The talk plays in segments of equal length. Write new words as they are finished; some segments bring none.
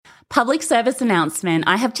Public service announcement.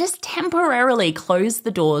 I have just temporarily closed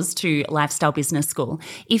the doors to Lifestyle Business School.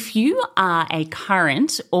 If you are a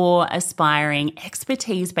current or aspiring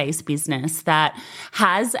expertise-based business that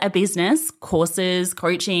has a business, courses,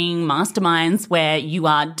 coaching, masterminds where you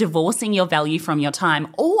are divorcing your value from your time,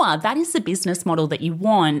 or that is the business model that you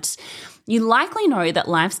want, you likely know that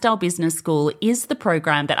Lifestyle Business School is the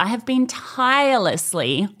program that I have been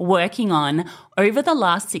tirelessly working on over the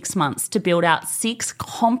last 6 months to build out 6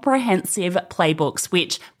 comprehensive playbooks,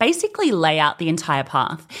 which basically lay out the entire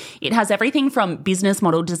path. It has everything from business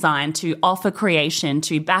model design to offer creation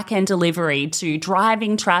to back-end delivery to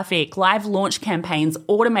driving traffic, live launch campaigns,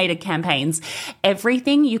 automated campaigns,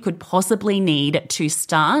 everything you could possibly need to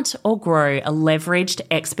start or grow a leveraged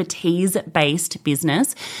expertise-based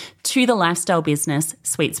business to the lifestyle business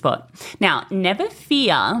sweet spot. Now, never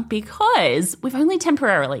fear, because we've only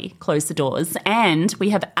temporarily closed the doors and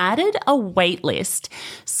we have added a wait list.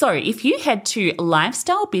 So if you head to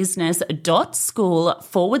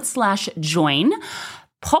lifestylebusiness.school/join,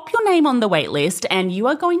 pop your name on the wait list and you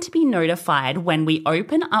are going to be notified when we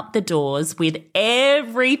open up the doors with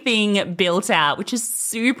everything built out, which is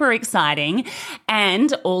super exciting,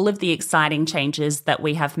 and all of the exciting changes that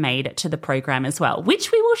we have made to the program as well,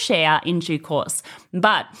 which we will share in due course.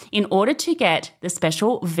 But in order to get the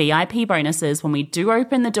special VIP bonuses when we do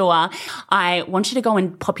open the door, I want you to go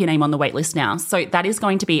and pop your name on the wait list now. So that is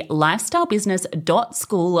going to be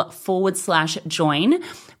lifestylebusiness.school/join.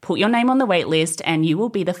 Put your name on the wait list and you will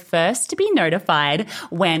be the first to be notified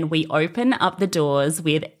when we open up the doors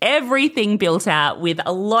with everything built out, with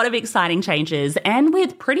a lot of exciting changes and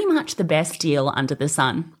with pretty much the best deal under the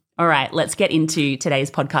sun. All right, let's get into today's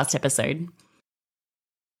podcast episode.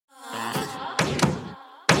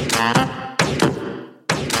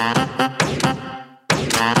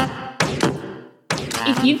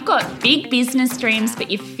 If you've got big business dreams,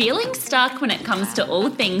 but you're feeling stuck when it comes to all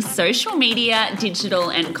things social media, digital,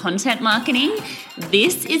 and content marketing,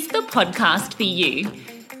 this is the podcast for you.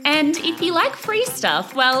 And if you like free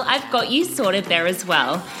stuff, well, I've got you sorted there as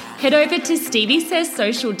well. Head over to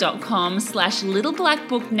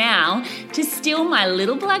steviesayssocial.com/littleblackbook now to steal my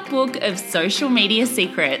little black book of social media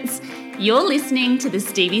secrets. You're listening to the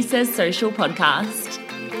Stevie Says Social podcast.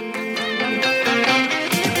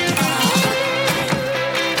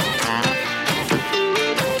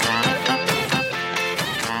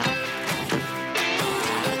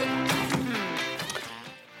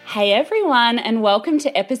 Hey everyone, and welcome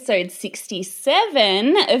to episode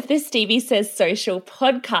 67 of the Stevie Says Social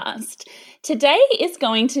podcast. Today is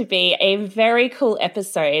going to be a very cool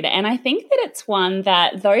episode, and I think that it's one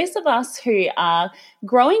that those of us who are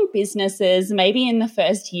growing businesses, maybe in the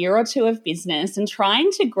first year or two of business and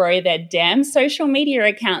trying to grow their damn social media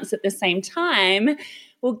accounts at the same time,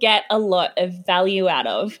 will get a lot of value out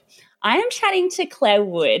of. I am chatting to Claire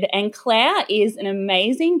Wood, and Claire is an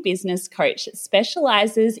amazing business coach that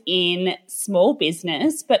specializes in small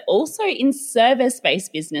business, but also in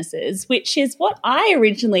service-based businesses, which is what I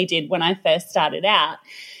originally did when I first started out.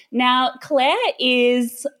 Now, Claire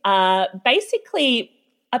is basically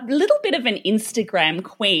a little bit of an Instagram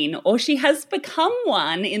queen, or she has become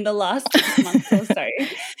one in the last 6 months or so.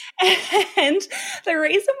 And the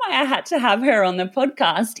reason why I had to have her on the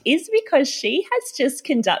podcast is because she has just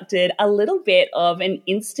conducted a little bit of an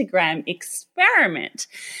Instagram experiment.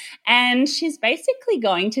 And she's basically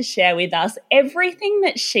going to share with us everything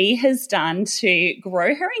that she has done to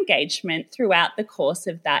grow her engagement throughout the course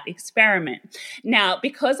of that experiment. Now,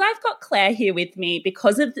 because I've got Claire here with me,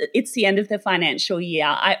 because it's the end of the financial year,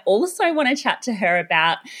 I also want to chat to her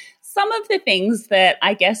about some of the things that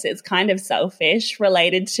I guess it's kind of selfish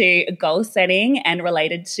related to goal setting and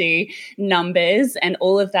related to numbers and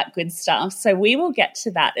all of that good stuff. So we will get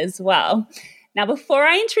to that as well. Now, before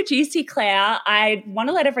I introduce you, Claire, I want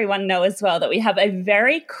to let everyone know as well that we have a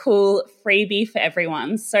very cool freebie for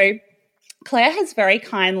everyone. So Claire has very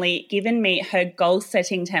kindly given me her goal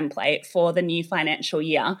setting template for the new financial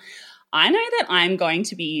year. I know that I'm going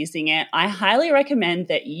to be using it. I highly recommend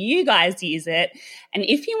that you guys use it. And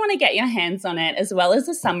if you want to get your hands on it, as well as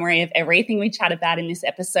a summary of everything we chat about in this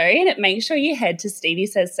episode, make sure you head to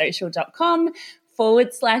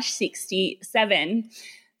steviesayssocial.com/67.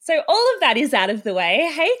 So all of that is out of the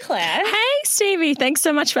way. Hey, Claire. Hey, Stevie. Thanks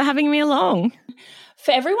so much for having me along.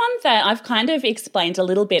 For everyone, that I've kind of explained a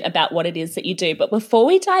little bit about what it is that you do, but before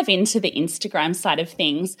we dive into the Instagram side of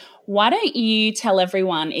things, why don't you tell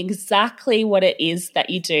everyone exactly what it is that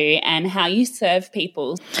you do and how you serve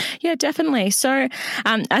people? Yeah, definitely. So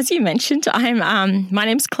as you mentioned, my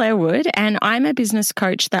name's Claire Wood, and I'm a business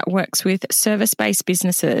coach that works with service-based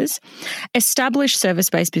businesses, established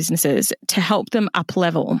service-based businesses, to help them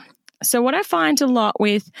up-level. So what I find a lot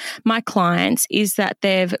with my clients is that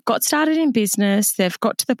they've got started in business, they've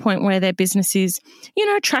got to the point where their business is,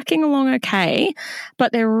 tracking along okay,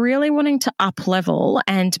 but they're really wanting to up level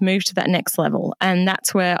and move to that next level. And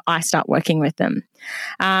that's where I start working with them.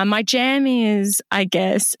 My jam is, I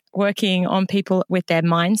guess, working on people with their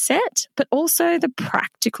mindset, but also the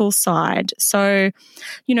practical side. So,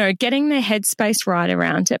 getting their headspace right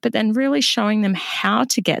around it, but then really showing them how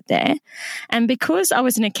to get there. And because I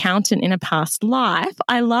was an accountant in a past life,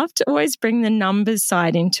 I love to always bring the numbers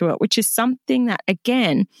side into it, which is something that,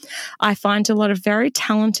 again, I find a lot of very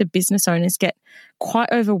talented business owners get quite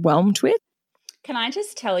overwhelmed with. Can I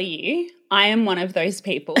just tell you, I am one of those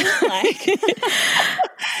people. Like,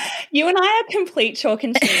 you and I are complete chalk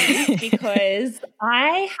and cheese because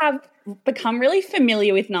I have become really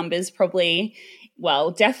familiar with numbers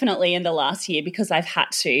definitely in the last year because I've had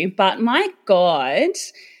to. But my God,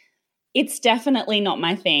 it's definitely not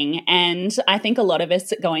my thing. And I think a lot of us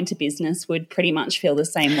that go into business would pretty much feel the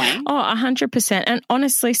same way. Oh, 100%. And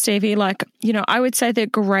honestly, Stevie, I would say the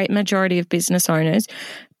great majority of business owners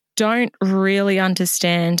don't really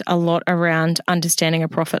understand a lot around understanding a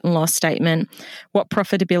profit and loss statement, what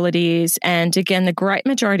profitability is. And again, the great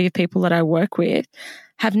majority of people that I work with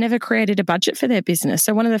have never created a budget for their business.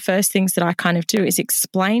 So one of the first things that I kind of do is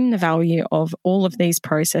explain the value of all of these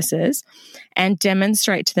processes and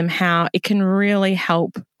demonstrate to them how it can really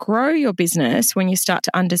help grow your business when you start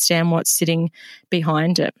to understand what's sitting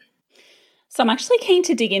behind it. So I'm actually keen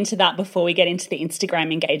to dig into that before we get into the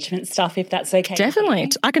Instagram engagement stuff, if that's okay. Definitely.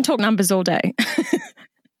 I can talk numbers all day.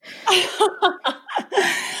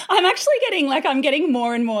 I'm actually getting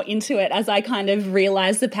more and more into it as I kind of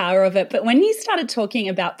realize the power of it. But when you started talking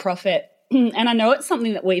about profit, and I know it's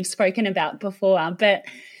something that we've spoken about before, but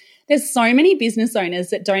there's so many business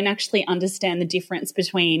owners that don't actually understand the difference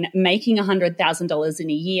between making $100,000 in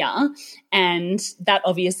a year and that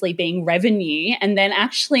obviously being revenue and then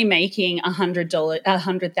actually making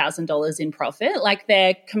 $100,000 in profit. Like,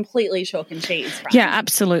 they're completely chalk and cheese, right? Yeah,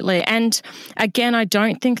 absolutely. And again, I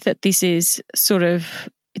don't think that this is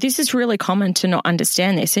really common to not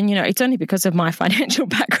understand this. And, it's only because of my financial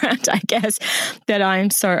background, I guess, that I'm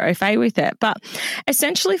so au fait with it. But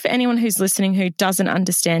essentially, for anyone who's listening who doesn't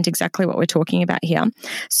understand exactly what we're talking about here,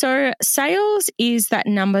 so sales is that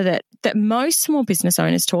number that most small business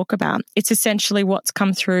owners talk about. It's essentially what's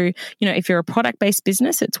come through, if you're a product-based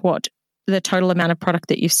business, it's what the total amount of product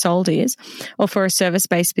that you've sold is, or for a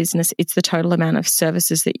service-based business, it's the total amount of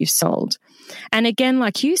services that you've sold. And again,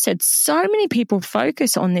 like you said, so many people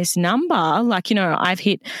focus on this number. I've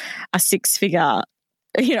hit a six-figure,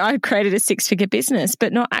 I've created a six-figure business,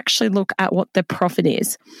 but not actually look at what the profit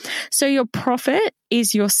is. So your profit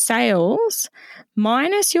is your sales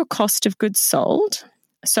minus your cost of goods sold.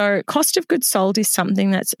 So cost of goods sold is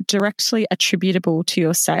something that's directly attributable to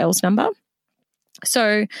your sales number.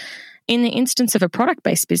 So in the instance of a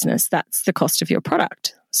product-based business, that's the cost of your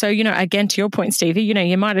product. So, again, to your point, Stevie,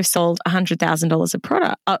 you might have sold $100,000 of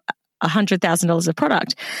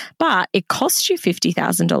product, but it cost you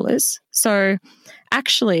 $50,000. So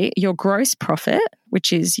actually your gross profit,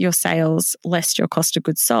 which is your sales less your cost of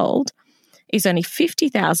goods sold, is only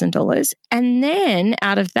 $50,000. And then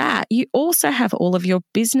out of that, you also have all of your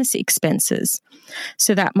business expenses.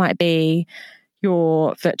 So that might be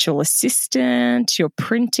your virtual assistant, your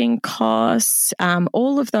printing costs,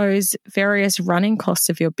 all of those various running costs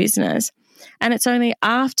of your business. And it's only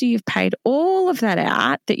after you've paid all of that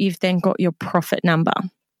out that you've then got your profit number.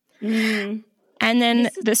 Mm. And then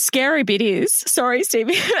the scary bit is, sorry,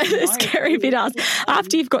 Stevie, the scary bit is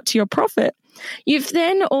after you've got to your profit, you've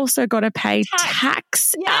then also got to pay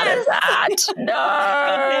tax out of that.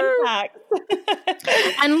 No.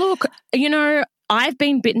 And look, I've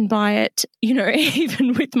been bitten by it,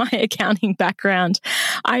 even with my accounting background.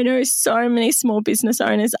 I know so many small business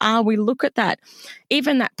owners we look at that,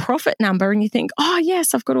 even that profit number, and you think, oh,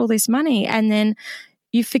 yes, I've got all this money. And then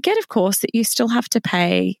you forget, of course, that you still have to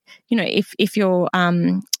pay, if you're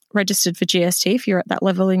registered for GST, if you're at that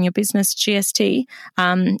level in your business, GST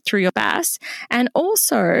through your BAS. And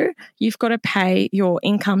also you've got to pay your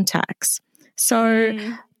income tax. So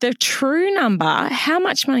the true number, how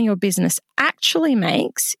much money your business actually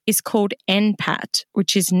makes, is called NPAT,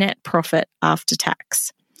 which is net profit after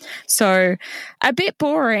tax. So a bit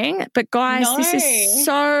boring, but guys, this is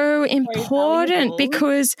so important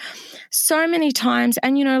because so many times,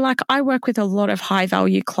 and I work with a lot of high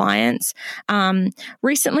value clients.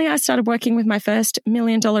 Recently I started working with my first $1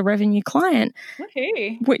 million revenue client,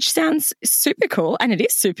 which sounds super cool, and it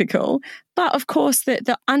is super cool. But of course,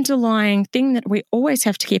 the underlying thing that we always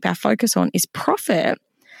have to keep our focus on is profit,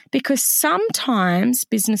 because sometimes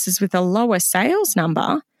businesses with a lower sales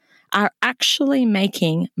number are actually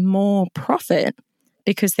making more profit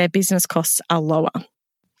because their business costs are lower.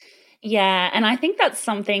 Yeah, and I think that's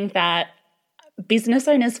something that business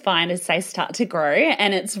owners find as they start to grow,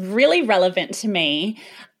 and it's really relevant to me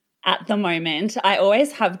at the moment. I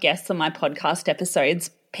always have guests on my podcast episodes,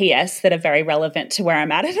 PS, that are very relevant to where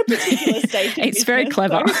I'm at a particular stage. It's very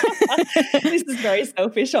clever. So this is very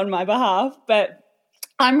selfish on my behalf, but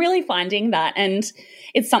I'm really finding that, and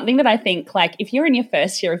it's something that I think, like, if you're in your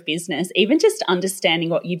first year of business, even just understanding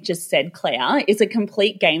what you've just said, Claire, is a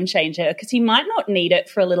complete game changer, because you might not need it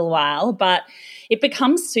for a little while, but it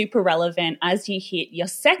becomes super relevant as you hit your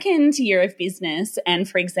second year of business. And,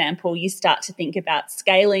 for example, you start to think about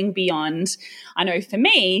scaling beyond, I know for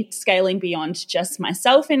me, scaling beyond just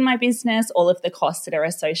myself in my business, all of the costs that are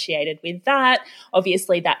associated with that.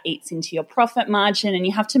 Obviously, that eats into your profit margin, and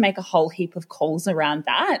you have to make a whole heap of calls around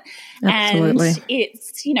that. Absolutely. And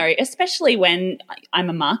it's, you know, especially when I'm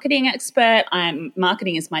a marketing expert,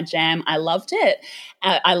 marketing is my jam. I loved it.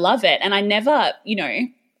 I love it. And I never, you know,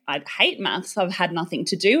 I hate maths. I've had nothing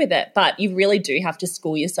to do with it, but you really do have to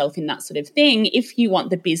school yourself in that sort of thing if you want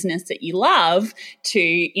the business that you love to,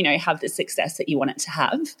 you know, have the success that you want it to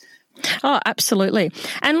have. Oh, absolutely.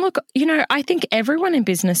 And look, you know, I think everyone in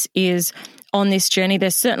business is on this journey.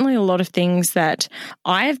 There's certainly a lot of things that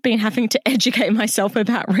I've been having to educate myself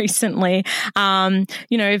about recently,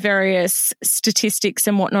 you know, various statistics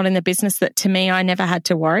and whatnot in the business that to me I never had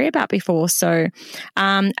to worry about before. So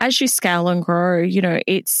as you scale and grow, you know,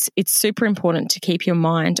 it's super important to keep your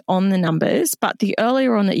mind on the numbers, but the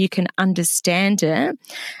earlier on that you can understand it,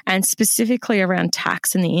 and specifically around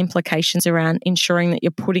tax and the implications around ensuring that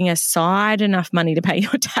you're putting aside enough money to pay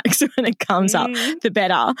your tax when it comes up, the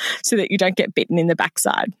better, so that you don't get bitten in the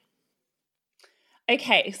backside.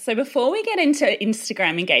 Okay, so before we get into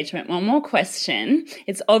Instagram engagement, one more question.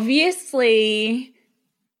 It's obviously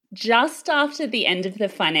just after the end of the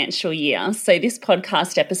financial year, so this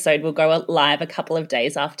podcast episode will go live a couple of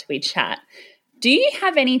days after we chat. Do you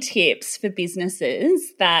have any tips for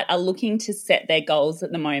businesses that are looking to set their goals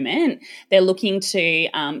at the moment? They're looking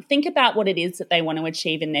to think about what it is that they want to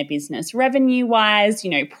achieve in their business, revenue-wise, you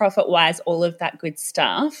know, profit-wise, all of that good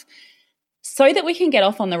stuff, so that we can get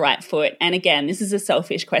off on the right foot. And again, this is a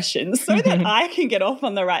selfish question, so that I can get off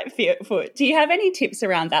on the right foot. Do you have any tips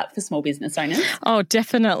around that for small business owners? Oh,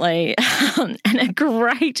 definitely. And a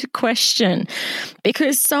great question,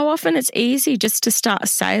 because so often it's easy just to start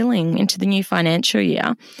sailing into the new financial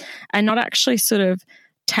year and not actually sort of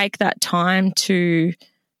take that time to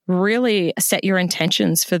really set your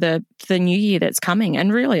intentions for the new year that's coming.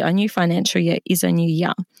 And really, a new financial year is a new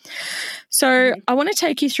year. So I want to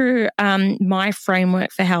take you through my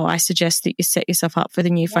framework for how I suggest that you set yourself up for the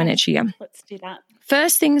new financial year. Let's do that.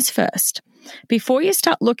 First things first, before you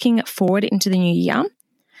start looking forward into the new year,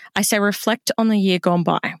 I say reflect on the year gone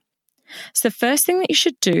by. So the first thing that you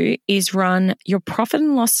should do is run your profit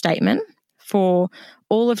and loss statement for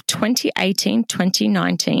all of 2018,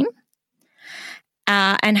 2019.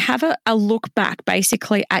 And have a look back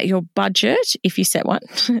basically at your budget, if you set one,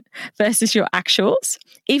 versus your actuals.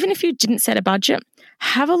 Even if you didn't set a budget,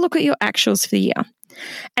 have a look at your actuals for the year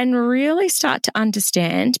and really start to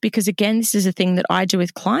understand, because again, this is a thing that I do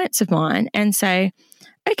with clients of mine, and say,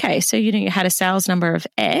 okay, so you know you had a sales number of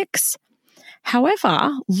X.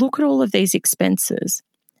 However, look at all of these expenses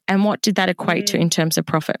and what did that equate to in terms of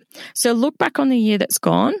profit. So look back on the year that's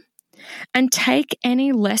gone and take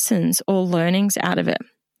any lessons or learnings out of it.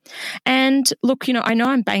 And look, you know, I know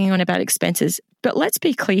I'm banging on about expenses, but let's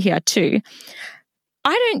be clear here too.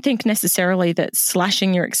 I don't think necessarily that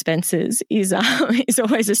slashing your expenses is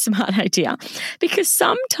always a smart idea, because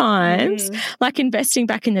sometimes, like investing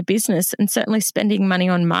back in the business and certainly spending money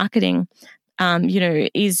on marketing, you know,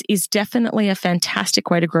 is definitely a fantastic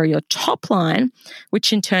way to grow your top line,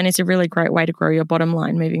 which in turn is a really great way to grow your bottom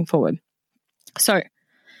line moving forward. So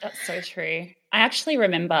that's so true. I actually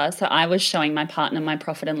remember, so I was showing my partner my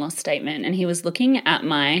profit and loss statement, and he was looking at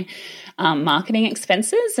my marketing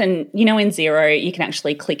expenses. And, you know, in Xero, you can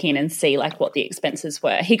actually click in and see like what the expenses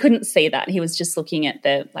were. He couldn't see that. He was just looking at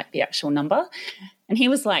the actual number. And he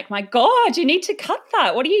was like, my God, you need to cut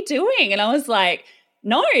that. What are you doing? And I was like,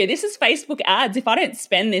 no, this is Facebook ads. If I don't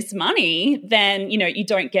spend this money, then, you know, you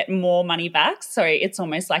don't get more money back. So it's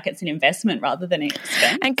almost like it's an investment rather than an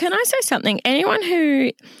expense. And can I say something? Anyone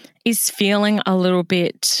who is feeling a little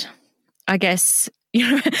bit, I guess, you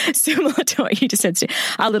know, similar to what you just said, Steve,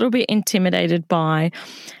 a little bit intimidated by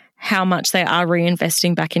how much they are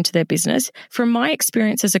reinvesting back into their business. From my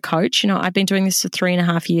experience as a coach, you know, I've been doing this for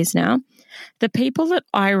 3.5 years now. the people that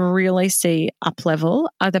I really see up level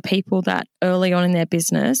are the people that early on in their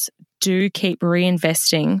business do keep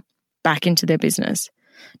reinvesting back into their business,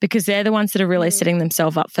 because they're the ones that are really setting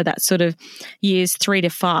themselves up for that sort of years 3 to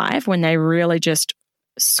 5 when they really just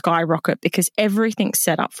skyrocket because everything's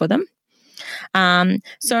set up for them.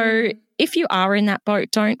 So if you are in that boat,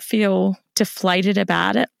 don't feel deflated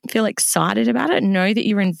about it. Feel excited about it. Know that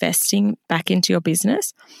you're investing back into your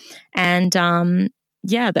business, and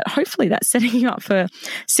that hopefully that's setting you up for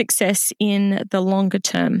success in the longer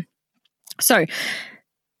term. So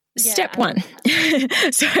step one.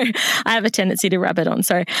 So I have a tendency to rub it on.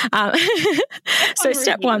 So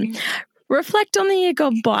step one, reflect on the year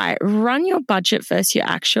gone by. Run your budget versus your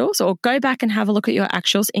actuals, or go back and have a look at your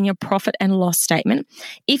actuals in your profit and loss statement.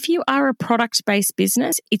 If you are a product-based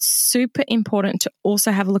business, it's super important to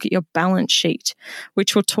also have a look at your balance sheet,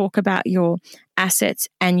 which will talk about your assets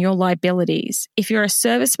and your liabilities. If you're a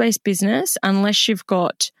service-based business, unless you've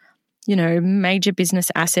got, major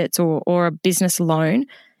business assets or a business loan,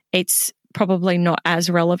 it's probably not as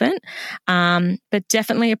relevant, but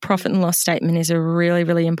definitely a profit and loss statement is a really,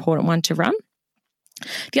 really important one to run.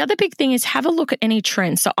 The other big thing is have a look at any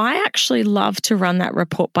trends. So I actually love to run that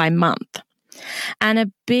report by month. And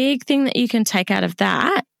a big thing that you can take out of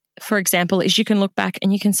that, for example, is you can look back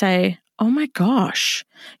and you can say, oh my gosh,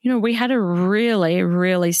 we had a really,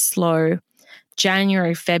 really slow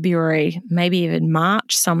January, February, maybe even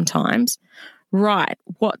March sometimes. Right.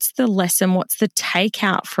 What's the lesson? What's the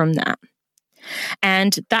takeout from that?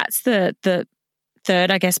 And that's the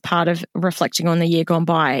third, I guess, part of reflecting on the year gone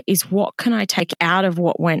by is what can I take out of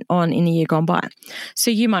what went on in the year gone by?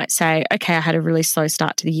 So you might say, okay, I had a really slow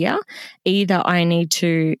start to the year. Either I need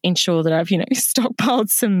to ensure that I've, stockpiled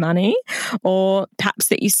some money, or perhaps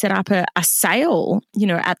that you set up a sale,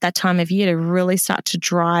 at that time of year to really start to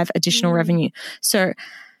drive additional revenue. So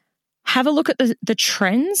have a look at the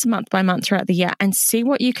trends month by month throughout the year and see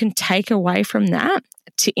what you can take away from that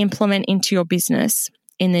to implement into your business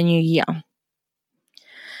in the new year.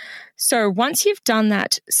 So once you've done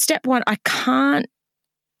that, step one, I can't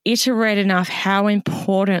iterate enough how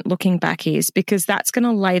important looking back is, because that's going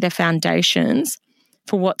to lay the foundations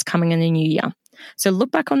for what's coming in the new year. So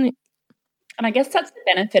look back on And I guess that's the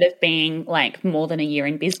benefit of being like more than a year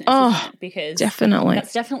in business, isn't it? Because definitely.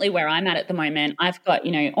 That's definitely where I'm at the moment. I've got,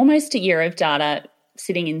 almost a year of data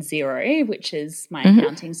sitting in Xero, which is my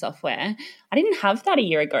accounting software. I didn't have that a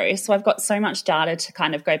year ago. So I've got so much data to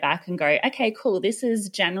kind of go back and go, okay, cool, this is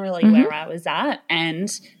generally where I was at. And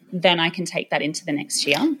then I can take that into the next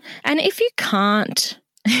year. And if you can't,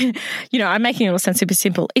 I'm making it all sound super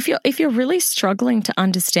simple. If you're really struggling to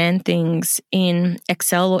understand things in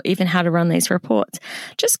Excel or even how to run these reports,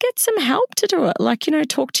 just get some help to do it. Like,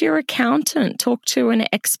 talk to your accountant, talk to an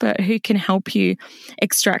expert who can help you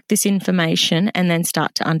extract this information and then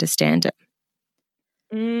start to understand it.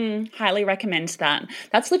 Highly recommend that.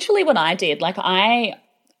 That's literally what I did. Like, I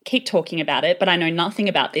keep talking about it, but I know nothing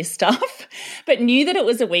about this stuff, but knew that it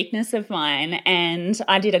was a weakness of mine. And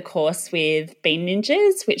I did a course with Bean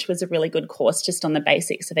Ninjas, which was a really good course just on the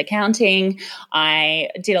basics of accounting. I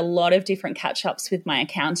did a lot of different catch-ups with my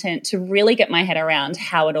accountant to really get my head around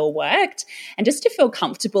how it all worked and just to feel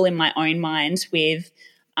comfortable in my own mind with,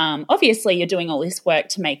 obviously you're doing all this work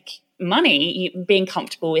to make money, being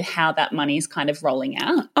comfortable with how that money is kind of rolling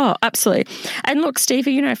out. Oh, absolutely. And look,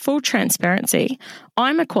 Stevie, full transparency,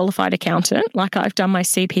 I'm a qualified accountant, like I've done my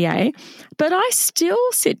CPA, but I still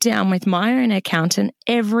sit down with my own accountant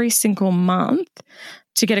every single month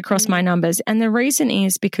to get across my numbers. And the reason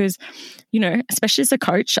is because, especially as a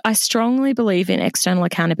coach, I strongly believe in external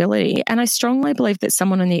accountability, and I strongly believe that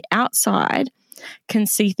someone on the outside can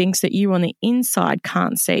see things that you on the inside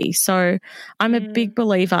can't see. So I'm a big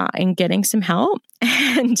believer in getting some help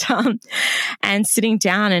and sitting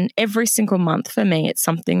down, and every single month for me, it's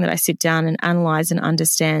something that I sit down and analyze and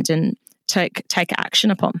understand and take action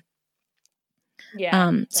upon.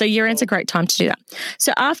 Yeah. So year-end's a great time to do that.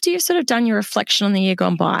 So after you've sort of done your reflection on the year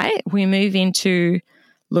gone by, we move into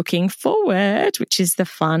looking forward, which is the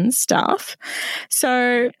fun stuff.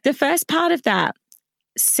 So the first part of that,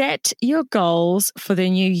 set your goals for the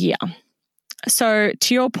new year. So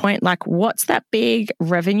to your point, like, what's that big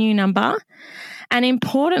revenue number? And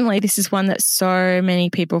importantly, this is one that so many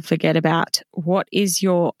people forget about. What is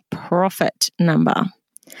your profit number?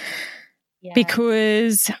 Yeah.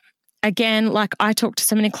 Because again, like, I talk to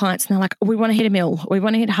so many clients and they're like, we want to hit $1 million, we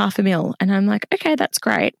want to hit $500,000. And I'm like, okay, that's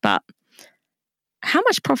great, but how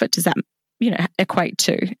much profit does that equate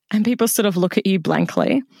to? And people sort of look at you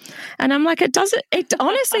blankly. And I'm like,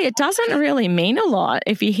 honestly, it doesn't really mean a lot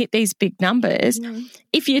if you hit these big numbers,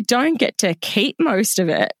 if you don't get to keep most of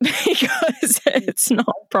it because it's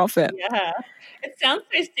not profit. Yeah. It sounds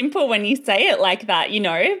so simple when you say it like that,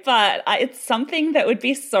 but it's something that would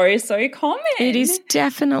be so, so common. It is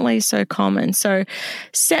definitely so common. So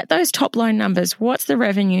set those top line numbers. What's the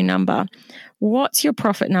revenue number? What's your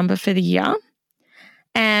profit number for the year?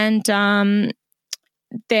 And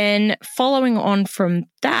then following on from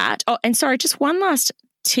that, and sorry, just one last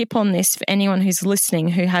tip on this for anyone who's listening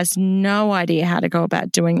who has no idea how to go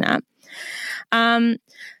about doing that.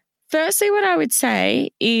 Firstly, what I would say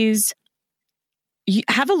is you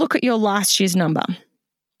have a look at your last year's number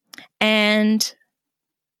and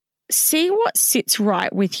see what sits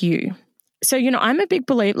right with you. So, I'm a big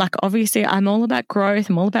believer, like obviously I'm all about growth,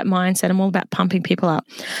 I'm all about mindset, I'm all about pumping people up.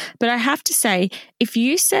 But I have to say, if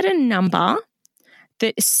you set a number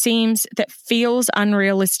that feels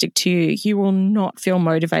unrealistic to you, you will not feel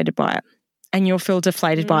motivated by it and you'll feel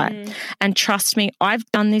deflated by it. And trust me, I've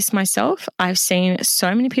done this myself. I've seen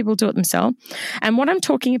so many people do it themselves. And what I'm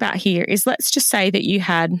talking about here is, let's just say that you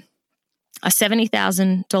had a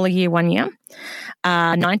 $70,000 year 1 year,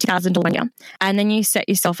 $90,000 1 year, and then you set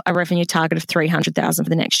yourself a revenue target of $300,000 for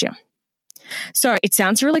the next year. So it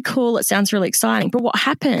sounds really cool. It sounds really exciting. But what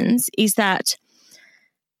happens is that,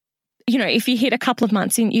 if you hit a couple of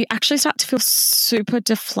months in, you actually start to feel super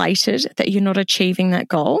deflated that you're not achieving that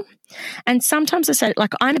goal. And sometimes I say,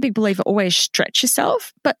 like, I'm a big believer, always stretch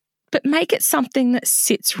yourself, but make it something that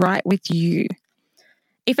sits right with you.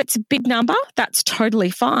 If it's a big number, that's totally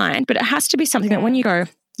fine, but it has to be something that when you go,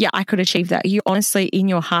 yeah, I could achieve that, you honestly, in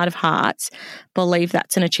your heart of hearts, believe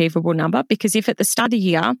that's an achievable number. Because if at the start of the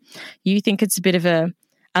year you think it's a bit of a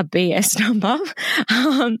BS number,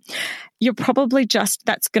 you're probably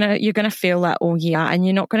you're going to feel that all year and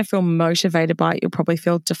you're not going to feel motivated by it. You'll probably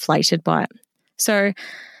feel deflated by it. So,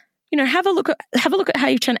 have a look at how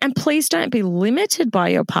you've done, and please don't be limited by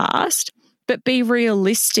your past, but be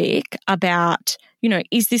realistic about,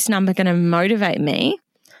 is this number going to motivate me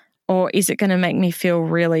or is it going to make me feel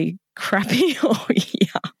really crappy all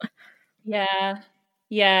year?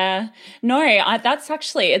 Yeah. No, that's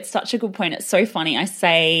actually, it's such a good point. It's so funny. I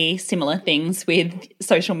say similar things with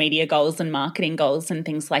social media goals and marketing goals and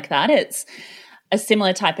things like that. It's a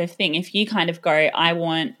similar type of thing. If you kind of go, I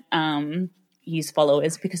want, use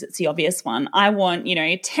followers because it's the obvious one. I want,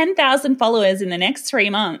 10,000 followers in the next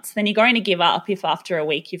 3 months. Then you're going to give up if after a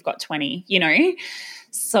week you've got 20,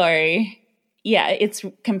 So yeah,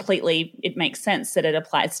 it makes sense that it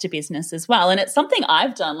applies to business as well. And it's something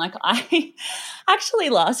I've done. Like last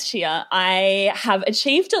year, I have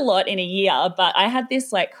achieved a lot in a year, but I had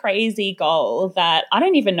this like crazy goal that I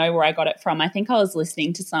don't even know where I got it from. I think I was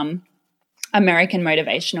listening to some American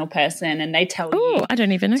motivational person and they tell you. I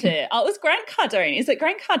don't even know. It was Grant Cardone. Is it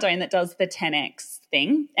Grant Cardone that does the 10X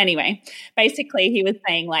thing? Anyway, basically he was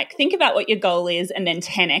saying like, think about what your goal is and then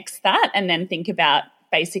 10X that, and then think about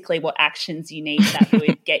basically what actions you need that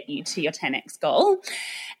would get you to your 10X goal.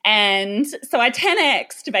 And so I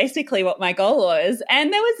 10X'd basically what my goal was,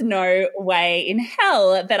 and there was no way in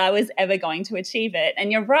hell that I was ever going to achieve it.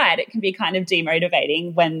 And you're right, it can be kind of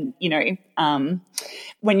demotivating when,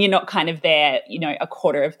 when you're not kind of there, a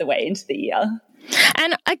quarter of the way into the year.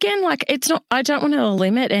 And again, like I don't want to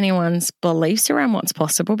limit anyone's beliefs around what's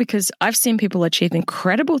possible, because I've seen people achieve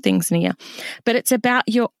incredible things in a year, but it's about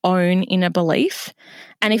your own inner belief.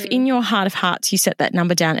 And if in your heart of hearts you set that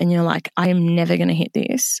number down and you're like, I am never going to hit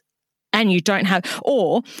this, and you don't have,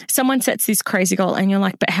 or someone sets this crazy goal and you're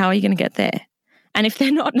like, but how are you going to get there? And if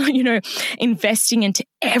they're not, investing into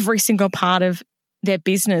every single part of their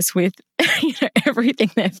business with,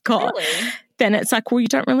 everything they've got, then it's like, well, you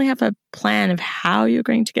don't really have a plan of how you're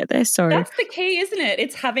going to get there. So that's the key, isn't it?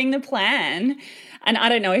 It's having the plan. And I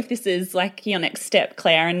don't know if this is like your next step,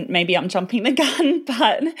 Claire, and maybe I'm jumping the gun,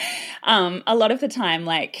 but a lot of the time,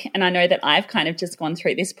 and I know that I've kind of just gone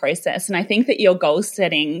through this process, and I think that your goal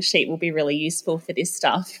setting sheet will be really useful for this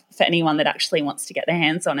stuff for anyone that actually wants to get their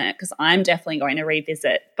hands on it, because I'm definitely going to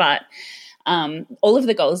revisit. But all of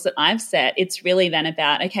the goals that I've set, it's really then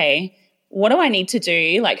about, okay, what do I need to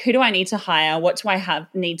do? Like, who do I need to hire? What do I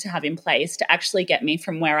need to have in place to actually get me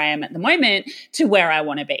from where I am at the moment to where I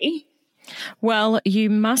want to be? Well, you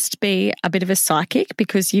must be a bit of a psychic,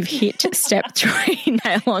 because you've hit step 3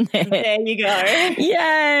 nail on the head. There you go.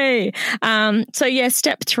 Yay.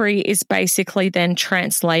 Step 3 is basically then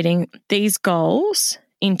translating these goals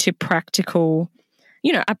into practical,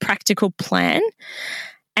 a practical plan.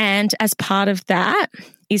 And as part of that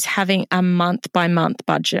is having a month-by-month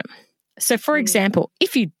budget. So, for example,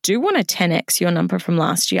 if you do want to 10x your number from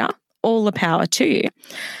last year, all the power to you.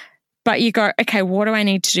 But you go, okay, what do I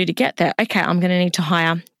need to do to get there? Okay, I'm going to need to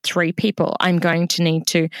hire 3 people. I'm going to need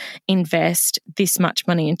to invest this much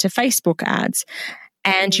money into Facebook ads.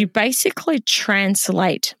 And you basically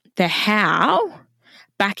translate the how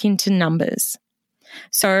back into numbers.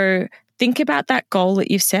 So think about that goal that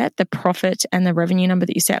you've set, the profit and the revenue number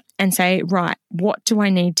that you set, and say, right, what do I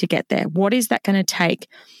need to get there? What is that going to take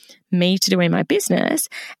me to do in my business?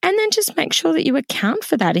 And then just make sure that you account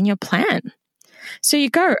for that in your plan. So you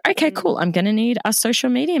go, okay, cool. I'm going to need a social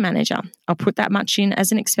media manager. I'll put that much in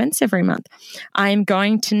as an expense every month. I'm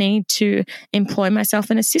going to need to employ myself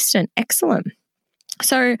an assistant. Excellent.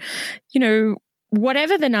 So,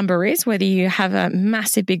 whatever the number is, whether you have a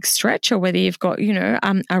massive big stretch or whether you've got,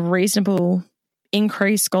 a reasonable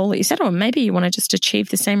increase goal that you set, or maybe you want to just achieve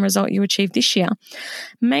the same result you achieved this year,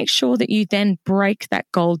 make sure that you then break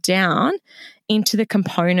that goal down into the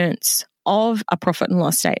components of a profit and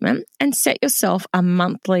loss statement and set yourself a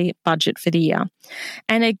monthly budget for the year.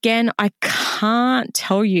 And again, I can't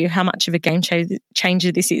tell you how much of a game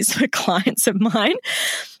changer this is for clients of mine,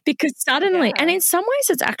 because suddenly, and in some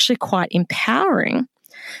ways it's actually quite empowering,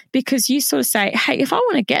 because you sort of say, hey, if I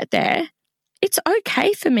want to get there, it's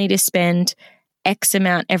okay for me to spend X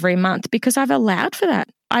amount every month because I've allowed for that.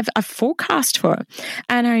 I've forecast for it.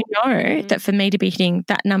 And I know that for me to be hitting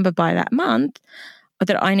that number by that month,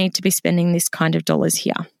 that I need to be spending this kind of dollars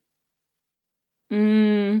here.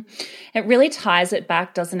 It really ties it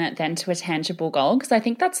back, doesn't it, then to a tangible goal? Because I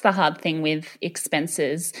think that's the hard thing with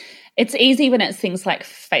expenses. It's easy when it's things like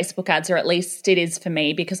Facebook ads, or at least it is for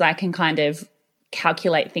me, because I can kind of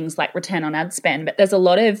calculate things like return on ad spend. But there's a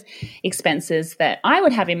lot of expenses that I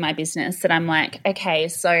would have in my business that I'm like, okay,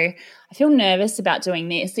 so I feel nervous about doing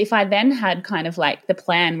this. If I then had kind of like the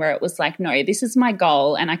plan where it was like, no, this is my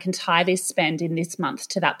goal and I can tie this spend in this month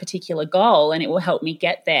to that particular goal and it will help me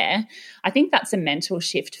get there. I think that's a mental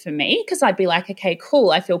shift for me, because I'd be like, okay,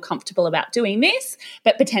 cool, I feel comfortable about doing this,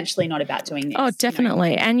 but potentially not about doing this. Oh,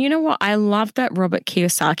 definitely. And you know what? I love that Robert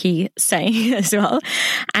Kiyosaki saying as well.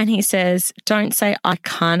 And he says, don't say I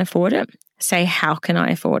can't afford it. Say, how can I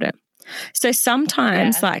afford it? So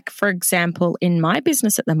sometimes, like, for example, in my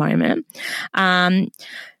business at the moment, I'm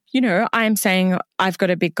saying I've got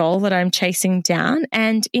a big goal that I'm chasing down.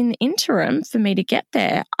 And in the interim, for me to get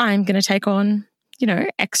there, I'm going to take on,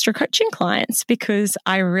 extra coaching clients, because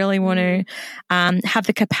I really want to have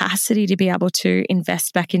the capacity to be able to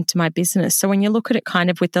invest back into my business. So when you look at it kind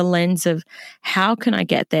of with the lens of how can I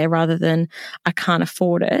get there rather than I can't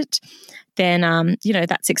afford it, then,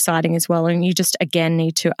 that's exciting as well. And you just, again,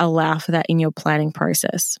 need to allow for that in your planning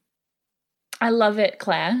process. I love it,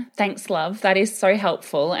 Claire. Thanks, love. That is so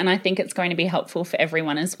helpful. And I think it's going to be helpful for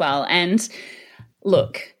everyone as well. And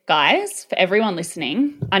look, guys, for everyone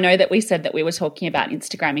listening, I know that we said that we were talking about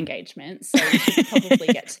Instagram engagement, so we should probably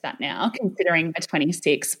get to that now, considering we're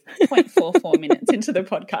 26.44 minutes into the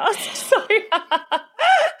podcast. So,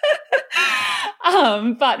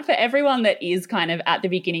 but for everyone that is kind of at the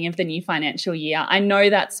beginning of the new financial year, I know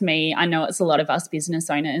that's me. I know it's a lot of us business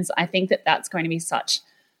owners. I think that that's going to be such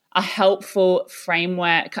a helpful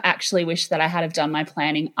framework. I actually wish that I had have done my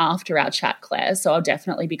planning after our chat, Claire. So I'll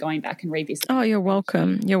definitely be going back and revisiting. Oh, you're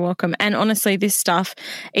welcome. You're welcome. And honestly, this stuff,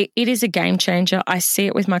 it is a game changer. I see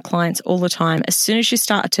it with my clients all the time. As soon as you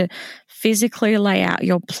start to physically lay out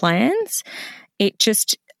your plans, it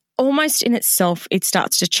just almost in itself, it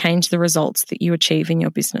starts to change the results that you achieve in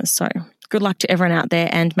your business. So good luck to everyone out there,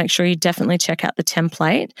 and make sure you definitely check out the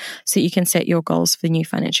template so you can set your goals for the new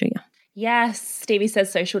financial year. Yes,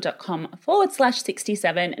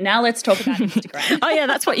 StevieSaysSocial.com/67. Now let's talk about Instagram. Oh, yeah,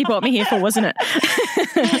 that's what you brought me here for, wasn't it?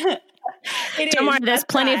 Don't worry, there's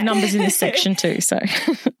plenty of numbers in this section too. So, yeah,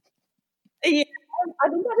 I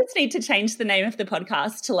think I just need to change the name of the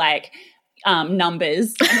podcast to like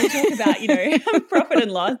numbers, and we'll talk about, profit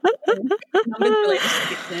and loss, numbers related to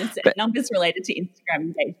business, and numbers related to Instagram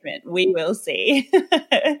engagement. We will see.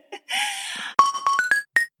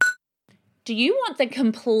 Do you want the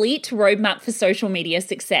complete roadmap for social media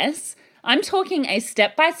success? I'm talking a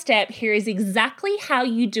step-by-step, here is exactly how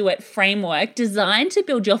you do it framework designed to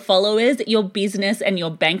build your followers, your business, and your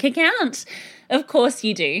bank account. Of course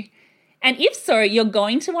you do. And if so, you're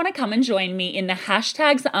going to want to come and join me in the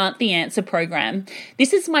Hashtags Aren't the Answer program.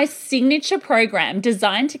 This is my signature program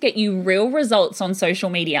designed to get you real results on social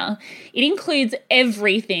media. It includes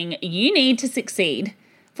everything you need to succeed.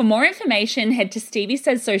 For more information, head to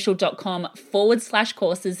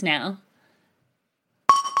StevieSaysSocial.com/courses now.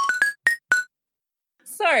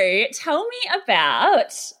 So tell me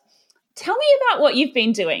about Tell me about what you've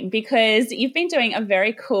been doing, because you've been doing a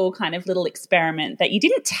very cool kind of little experiment that you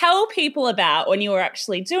didn't tell people about when you were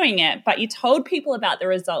actually doing it, but you told people about the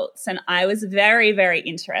results. And I was very, very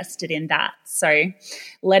interested in that. So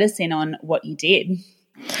let us in on what you did.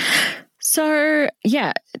 So,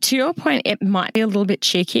 yeah, to your point, it might be a little bit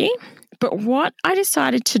cheeky, but what I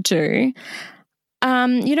decided to do,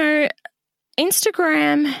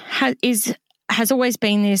 Instagram has always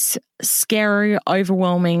been this scary,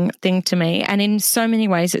 overwhelming thing to me. And in so many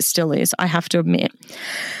ways it still is, I have to admit.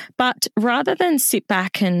 But rather than sit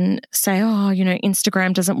back and say,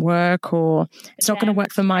 Instagram doesn't work, or it's not going to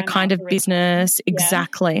work for my kind of business.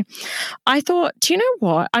 Exactly. I thought, do you know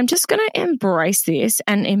what? I'm just going to embrace this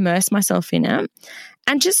and immerse myself in it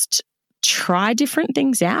and just try different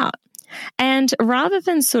things out. And rather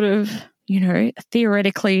than sort of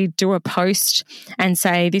theoretically do a post and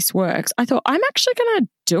say this works, I thought I'm actually going to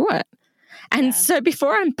do it. And so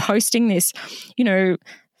before I'm posting this,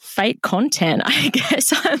 fake content, I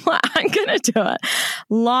guess I'm going to do it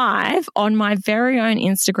live on my very own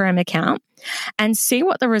Instagram account and see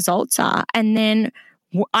what the results are. And then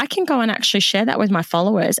I can go and actually share that with my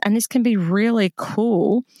followers. And this can be really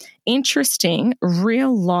cool, interesting,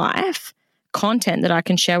 real life content that I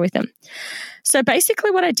can share with them. So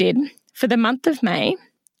basically what I did for the month of May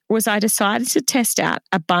was I decided to test out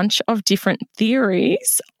a bunch of different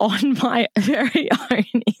theories on my very own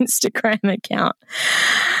Instagram account.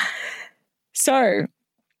 So,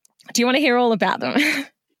 do you want to hear all about them?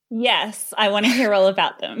 Yes, I want to hear all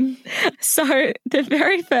about them. So the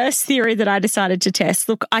very first theory that I decided to test,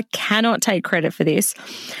 look, I cannot take credit for this.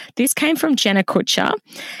 This came from Jenna Kutcher.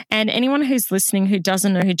 And anyone who's listening who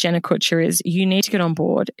doesn't know who Jenna Kutcher is, you need to get on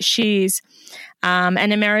board. She's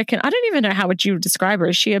an American, I don't even know how would you describe her.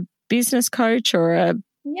 Is she a business coach or a...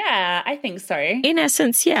 Yeah, I think so. In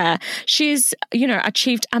essence, yeah. She's,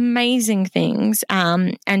 achieved amazing things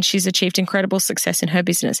and she's achieved incredible success in her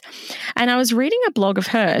business. And I was reading a blog of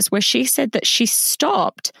hers where she said that she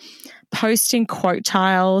stopped posting quote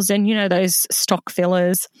tiles and, those stock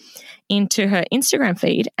fillers into her Instagram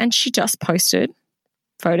feed, and she just posted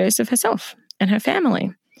photos of herself and her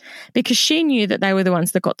family because she knew that they were the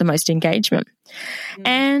ones that got the most engagement.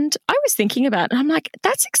 And I was thinking about it, and I'm like,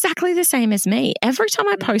 that's exactly the same as me. Every time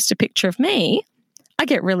I post a picture of me, I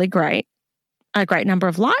get a great number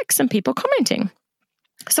of likes and people commenting.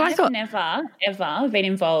 So I thought, never, ever been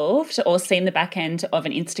involved or seen the back end of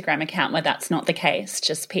an Instagram account where that's not the case.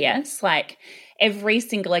 Just PS, like every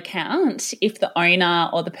single account, if the owner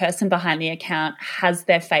or the person behind the account has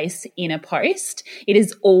their face in a post, it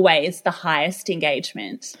is always the highest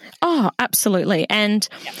engagement. Oh, absolutely. And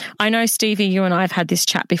I know, Stevie, you and I have had this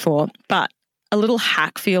chat before, but a little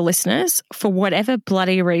hack for your listeners, for whatever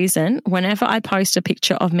bloody reason, whenever I post a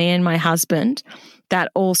picture of me and my husband, that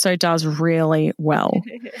also does really well.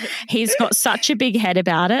 He's got such a big head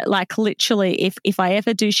about it. Like literally, if I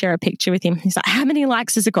ever do share a picture with him, he's like, how many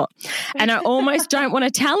likes has it got? And I almost don't want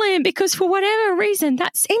to tell him because for whatever reason,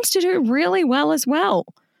 that seems to do really well as well.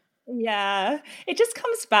 Yeah, it just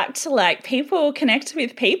comes back to like people connect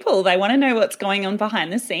with people. They want to know what's going on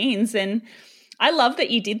behind the scenes. And I love that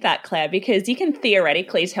you did that, Claire, because you can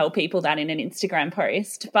theoretically tell people that in an Instagram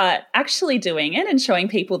post, but actually doing it and showing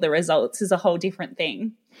people the results is a whole different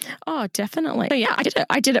thing. Oh, definitely. So yeah,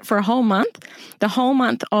 I did it for a whole month, the whole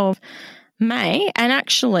month of May. And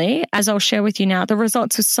actually, as I'll share with you now, the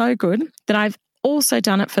results were so good that I've also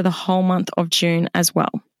done it for the whole month of June as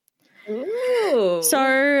well. Ooh.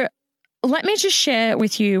 So let me just share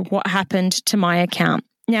with you what happened to my account.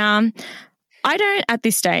 Now, I don't at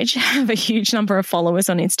this stage have a huge number of followers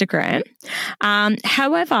on Instagram.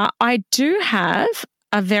 However, I do have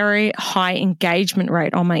a very high engagement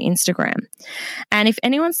rate on my Instagram. And if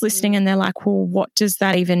anyone's listening and they're like, well, what does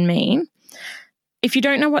that even mean? If you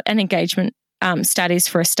don't know what an engagement stat is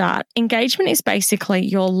for a start, engagement is basically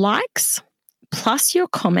your likes plus your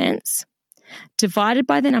comments divided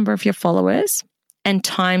by the number of your followers and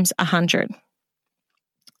times 100.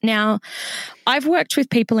 Now, I've worked with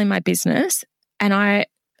people in my business and I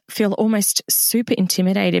feel almost super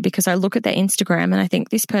intimidated because I look at their Instagram and I think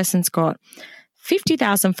this person's got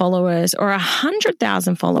 50,000 followers or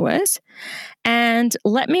 100,000 followers. And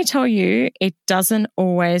let me tell you, it doesn't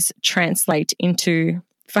always translate into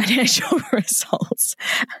financial results.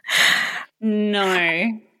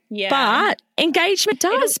 No. Yeah. But engagement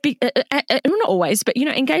does, not always, but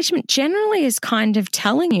engagement generally is kind of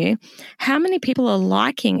telling you how many people are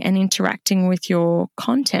liking and interacting with your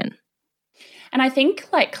content. And I think,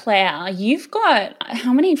 like, Claire, you've got,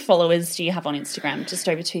 how many followers do you have on Instagram? Just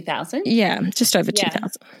over 2,000? Yeah, just over 2,000.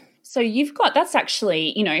 So that's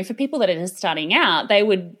actually, for people that are just starting out, they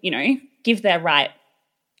would, give their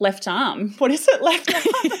left arm. What is it? Left arm?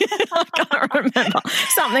 I can't remember.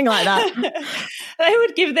 Something like that. They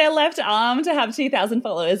would give their left arm to have 2,000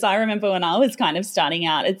 followers. I remember when I was kind of starting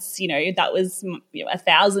out, it's, that was,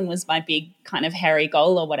 1,000 was my big kind of hairy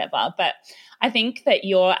goal or whatever. But I think that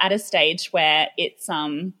you're at a stage where it's,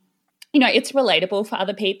 it's relatable for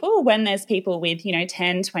other people when there's people with,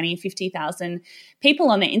 10, 20, 50,000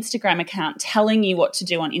 people on their Instagram account telling you what to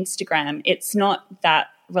do on Instagram. It's not that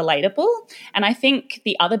relatable. And I think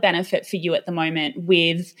the other benefit for you at the moment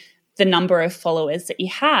with the number of followers that you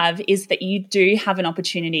have is that you do have an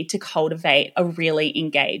opportunity to cultivate a really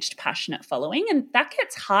engaged, passionate following. And that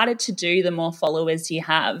gets harder to do the more followers you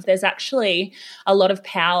have. There's actually a lot of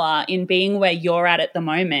power in being where you're at the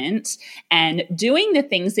moment and doing the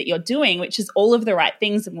things that you're doing, which is all of the right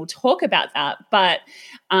things. And we'll talk about that. But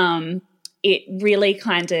it really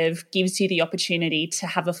kind of gives you the opportunity to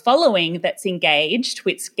have a following that's engaged,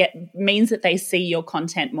 which means that they see your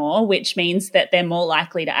content more, which means that they're more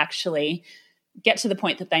likely to actually get to the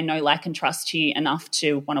point that they know, like, and trust you enough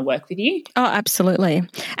to want to work with you. Oh, absolutely.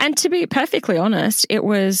 And to be perfectly honest, it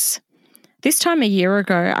was this time a year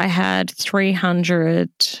ago, I had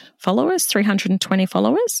 320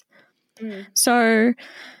 followers. So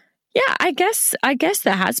yeah, I guess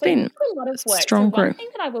there has been a lot of work. Strong group. One thing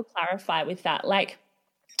that I will clarify with that, like,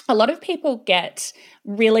 a lot of people get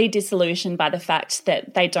really disillusioned by the fact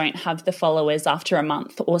that they don't have the followers after a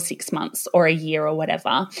month or 6 months or a year or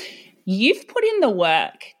whatever. You've put in the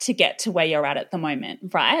work to get to where you're at the moment,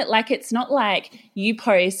 right? Like, it's not like you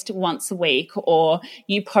post once a week or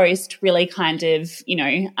you post really kind of,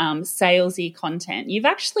 salesy content. You've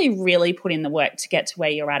actually really put in the work to get to where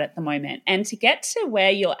you're at the moment. And to get to where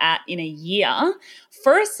you're at in a year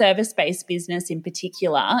for a service-based business in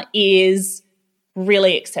particular is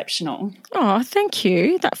really exceptional. Oh, thank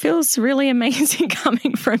you. That feels really amazing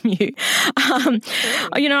coming from you.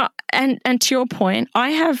 And to your point, I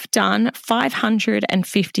have done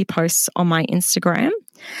 550 posts on my Instagram,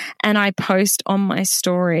 and I post on my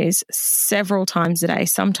stories several times a day,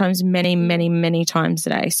 sometimes many, many, many times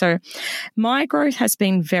a day. So my growth has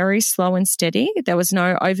been very slow and steady. There was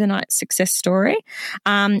no overnight success story.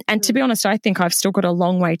 And to be honest, I think I've still got a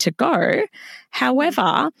long way to go.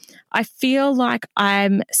 However, I feel like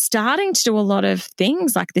I'm starting to do a lot of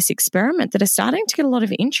things like this experiment that are starting to get a lot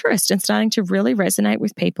of interest and starting to really resonate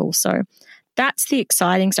with people. So that's the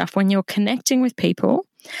exciting stuff, when you're connecting with people.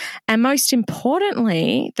 And most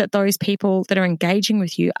importantly, that those people that are engaging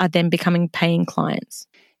with you are then becoming paying clients.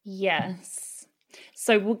 Yes.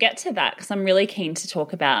 So we'll get to that because I'm really keen to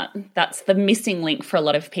talk about that's the missing link for a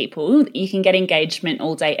lot of people. You can get engagement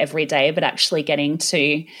all day, every day, but actually getting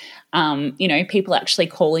to, people actually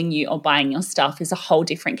calling you or buying your stuff is a whole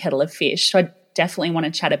different kettle of fish. So I definitely want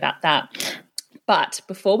to chat about that. But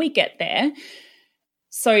before we get there,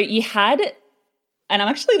 so you had, and I'm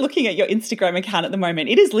actually looking at your Instagram account at the moment.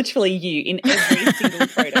 It is literally you in every single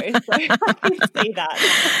photo. So I can see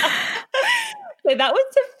that. So that was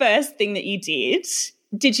the first thing that you did.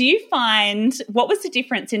 Did you find, what was the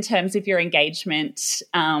difference in terms of your engagement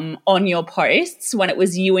on your posts when it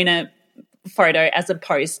was you in a photo as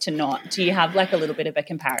opposed to not? Do you have like a little bit of a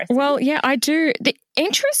comparison? Well, yeah, I do.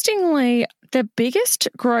 Interestingly, the biggest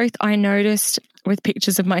growth I noticed with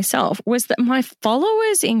pictures of myself was that my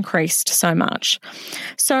followers increased so much.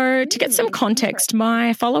 So to get some context,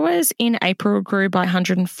 my followers in April grew by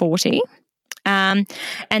 140. And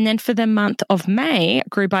then for the month of May,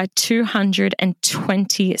 grew by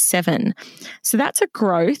 227. So that's a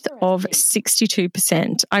growth of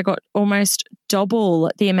 62%. I got almost double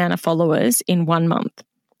the amount of followers in 1 month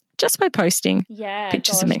just by posting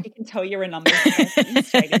pictures of me. You can tell you're a numbers person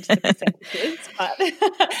straight into the percentages. But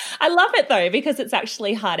I love it though, because it's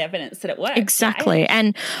actually hard evidence that it works. Exactly. Right?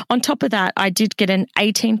 And on top of that, I did get an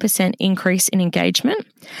 18% increase in engagement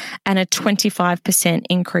and a 25%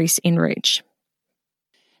 increase in reach.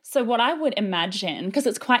 So what I would imagine, because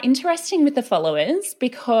it's quite interesting with the followers,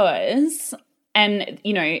 because, and,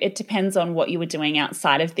 it depends on what you were doing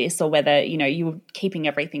outside of this or whether, you were keeping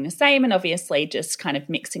everything the same and obviously just kind of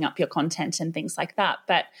mixing up your content and things like that.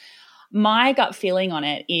 But my gut feeling on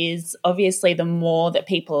it is obviously the more that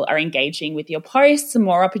people are engaging with your posts, the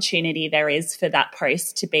more opportunity there is for that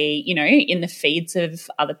post to be, in the feeds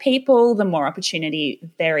of other people, the more opportunity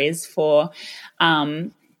there is for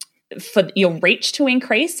your reach to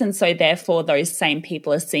increase. And so therefore those same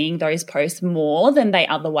people are seeing those posts more than they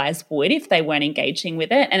otherwise would if they weren't engaging with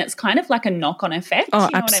it. And it's kind of like a knock-on effect. Oh,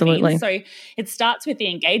 you know absolutely. What I mean? So it starts with the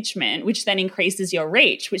engagement, which then increases your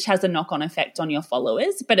reach, which has a knock-on effect on your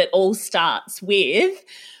followers. But it all starts with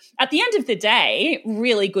at the end of the day,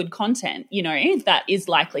 really good content, that is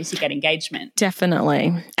likely to get engagement.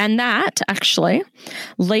 Definitely. And that actually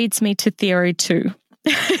leads me to theory 2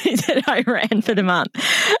 that I ran for the month.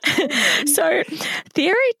 So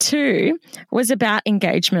theory 2 was about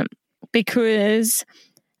engagement because,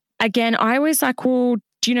 again, I was like, well,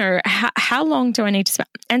 how long do I need to spend?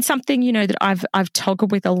 And something, that I've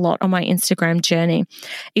toggled with a lot on my Instagram journey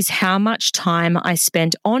is how much time I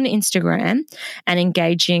spend on Instagram and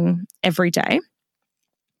engaging every day.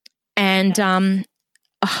 And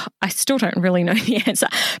I still don't really know the answer,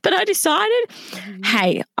 but I decided,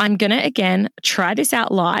 hey, I'm going to, again, try this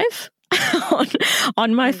out live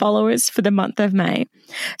on my followers for the month of May.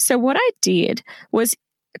 So what I did was,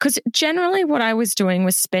 because generally what I was doing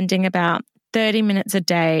was spending about 30 minutes a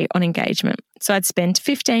day on engagement. So I'd spend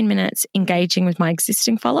 15 minutes engaging with my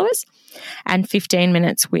existing followers and 15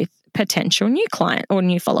 minutes with potential new client or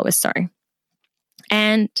new followers, sorry.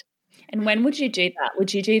 And when would you do that?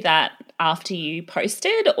 Would you do that after you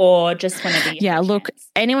posted or just whenever you had a look, chance?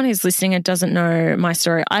 Anyone who's listening and doesn't know my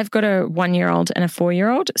story, I've got a 1-year-old and a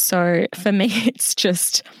 4-year-old. So for me, it's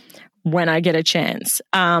just when I get a chance.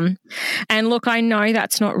 And look, I know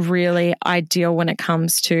that's not really ideal when it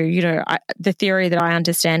comes to, the theory that I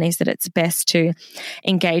understand is that it's best to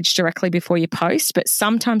engage directly before you post, but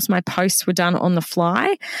sometimes my posts were done on the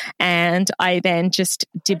fly and I then just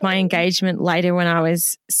did my engagement later when I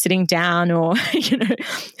was sitting down or,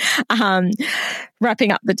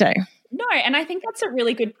 wrapping up the day. No, and I think that's a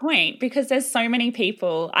really good point because there's so many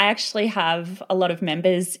people. I actually have a lot of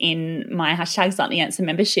members in my #AskTheAnswer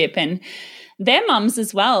membership and they're mums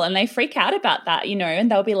as well, and they freak out about that,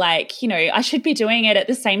 and they'll be like, I should be doing it at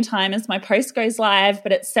the same time as my post goes live,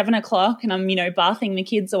 but it's 7:00 and I'm, bathing the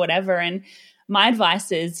kids or whatever. And my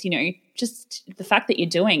advice is, just the fact that you're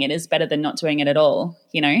doing it is better than not doing it at all,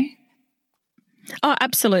 Oh,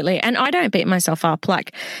 absolutely. And I don't beat myself up.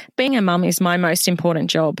 Like, being a mum is my most important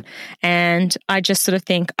job. And I just sort of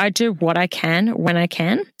think I do what I can when I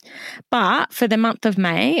can. But for the month of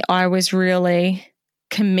May, I was really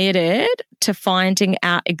committed to finding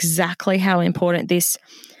out exactly how important this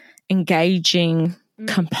engaging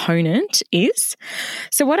component is.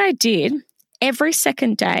 So what I did, every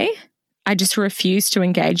second day, I just refused to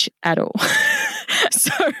engage at all.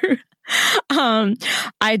 So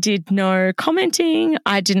I did no commenting.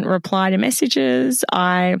 I didn't reply to messages.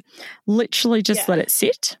 I literally just let it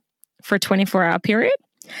sit for a 24-hour period.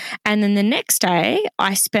 And then the next day,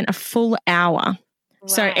 I spent a full hour. Right.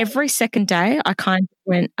 So every second day, I kind of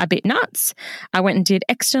went a bit nuts. I went and did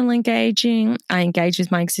external engaging. I engaged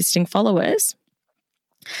with my existing followers.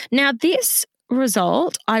 Now, this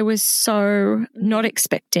result I was so not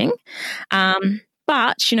expecting.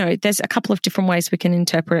 But, there's a couple of different ways we can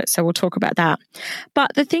interpret it, so we'll talk about that.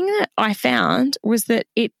 But the thing that I found was that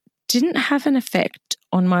it didn't have an effect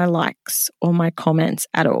on my likes or my comments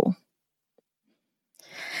at all.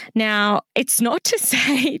 Now, it's not to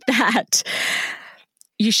say that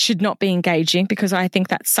you should not be engaging because I think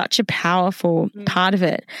that's such a powerful part of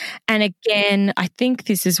it. And again, I think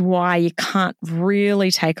this is why you can't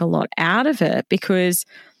really take a lot out of it because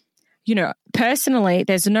personally,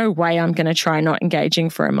 there's no way I'm going to try not engaging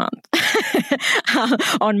for a month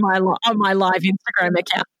on my live Instagram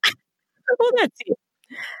account. Well, that's it.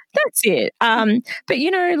 That's it. But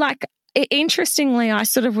interestingly, I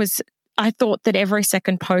thought that every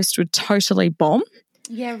second post would totally bomb.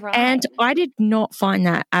 Yeah, right. And I did not find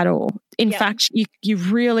that at all. In fact, you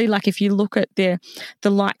really, if you look at the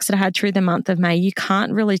likes that I had through the month of May, you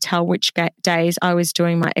can't really tell which days I was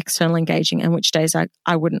doing my external engaging and which days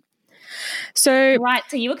I wouldn't. So right,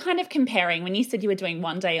 so you were kind of comparing when you said you were doing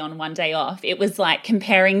 1 day on, 1 day off. It was like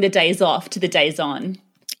comparing the days off to the days on.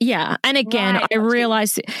 Yeah, and again, I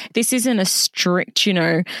realize this isn't a strict,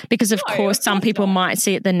 because of course some people might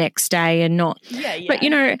see it the next day and not. Yeah. But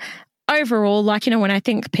overall, when I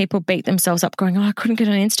think people beat themselves up going, "Oh, I couldn't get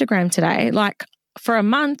on Instagram today." For a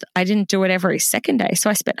month, I didn't do it every second day, so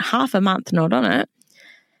I spent half a month not on it.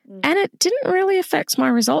 And it didn't really affect my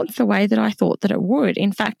results the way that I thought that it would.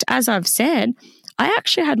 In fact, as I've said, I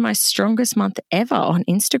actually had my strongest month ever on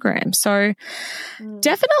Instagram. So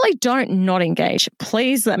definitely don't not engage.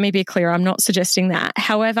 Please let me be clear. I'm not suggesting that.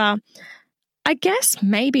 However, I guess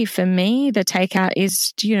maybe for me, the takeout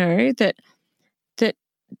is,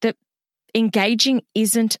 that engaging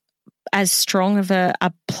isn't as strong of a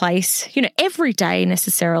place, every day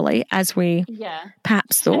necessarily as we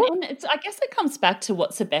perhaps thought. And I guess it comes back to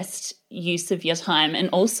what's the best use of your time and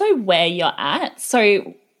also where you're at.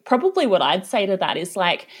 So probably what I'd say to that is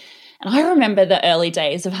And I remember the early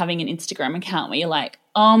days of having an Instagram account where you're like,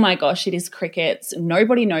 oh my gosh, it is crickets.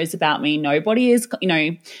 Nobody knows about me. Nobody is,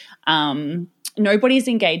 nobody's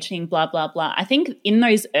engaging, blah, blah, blah. I think in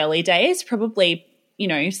those early days, probably,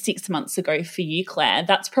 6 months ago for you, Claire,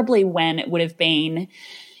 that's probably when it would have been,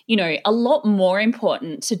 a lot more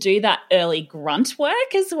important to do that early grunt work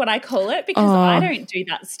is what I call it, because I don't do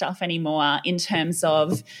that stuff anymore in terms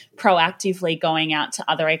of proactively going out to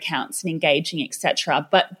other accounts and engaging, etc.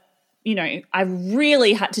 But, I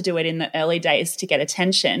really had to do it in the early days to get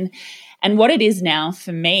attention. And what it is now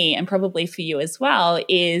for me, and probably for you as well,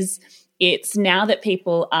 is it's now that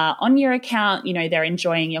people are on your account, they're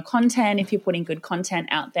enjoying your content. If you're putting good content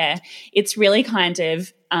out there, it's really kind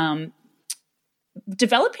of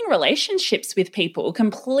developing relationships with people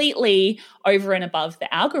completely over and above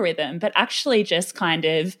the algorithm, but actually just kind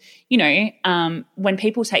of, when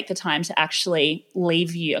people take the time to actually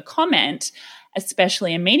leave you a comment,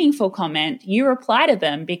 especially a meaningful comment, you reply to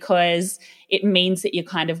them because it means that you're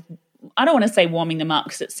kind of, I don't want to say warming them up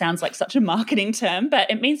because it sounds like such a marketing term, but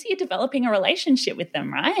it means that you're developing a relationship with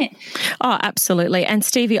them, right? Oh, absolutely. And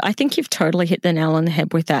Stevie, I think you've totally hit the nail on the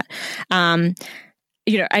head with that.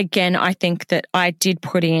 Again, I think that I did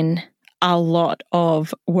put in a lot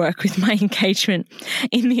of work with my engagement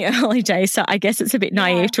in the early days. So I guess it's a bit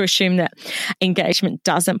naive to assume that engagement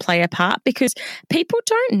doesn't play a part because people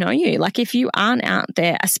don't know you. Like if you aren't out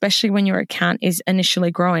there, especially when your account is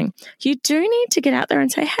initially growing, you do need to get out there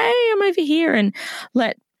and say, hey, I'm over here, and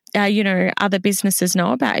let other businesses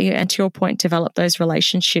know about you, and to your point, develop those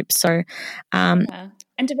relationships. So,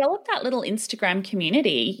 and develop that little Instagram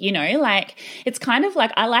community, like it's kind of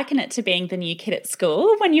like I liken it to being the new kid at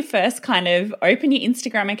school when you first kind of open your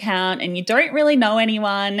Instagram account and you don't really know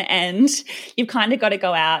anyone and you've kind of got to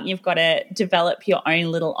go out and you've got to develop your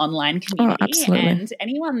own little online community. Oh, absolutely. And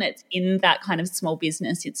anyone that's in that kind of small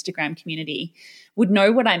business Instagram community would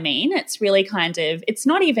know what I mean. It's really kind of, it's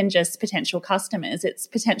not even just potential customers, it's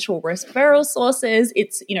potential referral sources,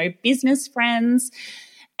 it's, business friends,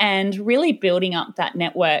 and really building up that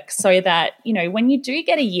network so that, when you do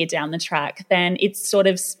get a year down the track, then it sort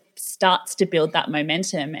of starts to build that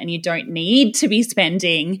momentum and you don't need to be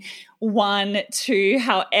spending 1, 2,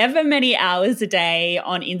 however many hours a day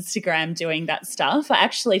on Instagram doing that stuff. I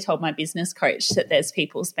actually told my business coach that there's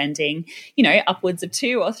people spending, upwards of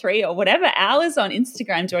 2 or 3 or whatever hours on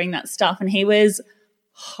Instagram doing that stuff. And he was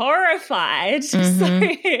horrified. Mm-hmm. So,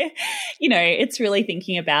 it's really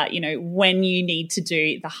thinking about, when you need to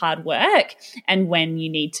do the hard work and when you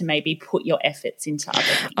need to maybe put your efforts into other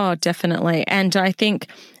things. Oh, definitely. And I think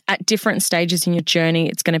at different stages in your journey,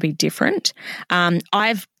 it's going to be different.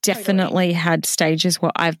 I've definitely had stages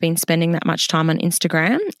where I've been spending that much time on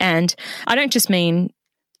Instagram, and I don't just mean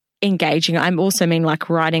engaging. I also mean like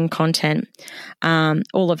writing content,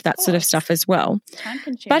 all of that sort of stuff as well.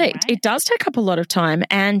 But it does take up a lot of time,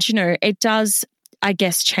 and it does, I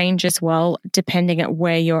guess, change as well depending at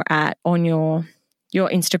where you're at on your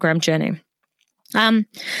Instagram journey.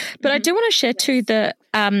 But I do want to share too the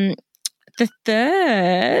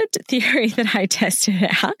third theory that I tested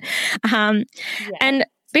out. And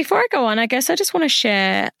before I go on, I guess I just want to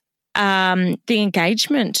share the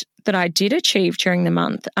engagement that I did achieve during the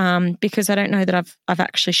month, because I don't know that I've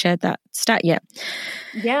actually shared that stat yet.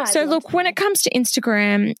 Yeah. So look, when it comes to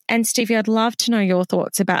Instagram, and Stevie, I'd love to know your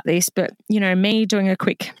thoughts about this, but me doing a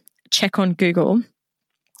quick check on Google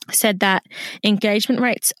said that engagement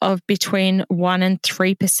rates of between 1% and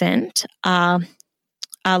 3% are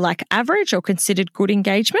like average or considered good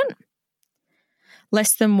engagement.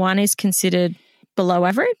 Less than 1 is considered below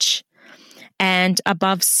average. And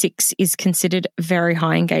above 6 is considered very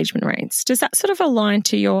high engagement rates. Does that sort of align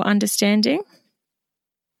to your understanding?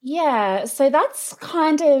 Yeah, so that's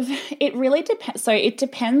kind of, it really depends. So it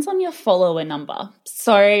depends on your follower number.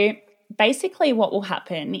 So basically what will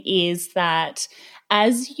happen is that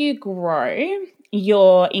as you grow,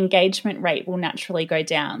 your engagement rate will naturally go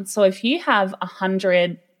down. So if you have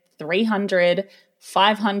 100, 300,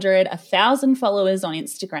 500, 1,000 followers on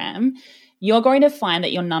Instagram, you're going to find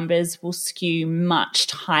that your numbers will skew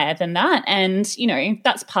much higher than that. And,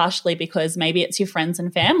 that's partially because maybe it's your friends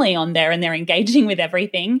and family on there and they're engaging with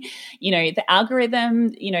everything. The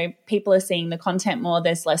algorithm, people are seeing the content more,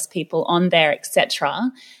 there's less people on there,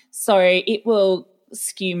 etc. So it will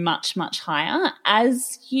skew much, much higher.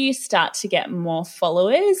 As you start to get more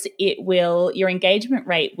followers, your engagement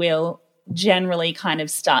rate will generally kind of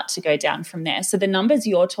start to go down from there. So the numbers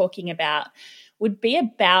you're talking about would be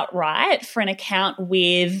about right for an account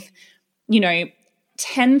with,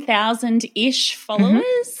 10,000-ish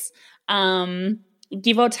followers.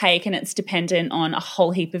 give or take, and it's dependent on a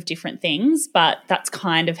whole heap of different things, but that's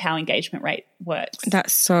kind of how engagement rate works.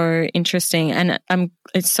 That's so interesting, and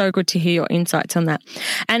it's so good to hear your insights on that.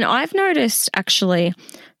 And I've noticed actually,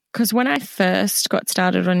 because when I first got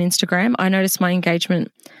started on Instagram, I noticed my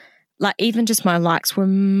engagement, like even just my likes, were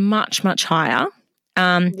much, much higher.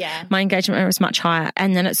 My engagement rate was much higher,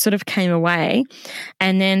 and then it sort of came away.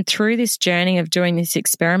 And then through this journey of doing this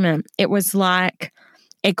experiment, it was like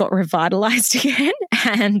it got revitalized again,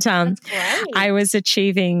 and I was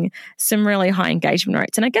achieving some really high engagement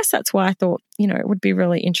rates. And I guess that's why I thought, it would be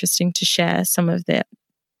really interesting to share some of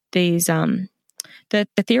these the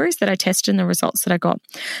theories that I tested and the results that I got.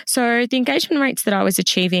 So the engagement rates that I was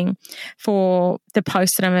achieving for the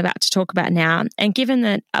post that I'm about to talk about now, and given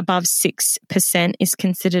that above 6% is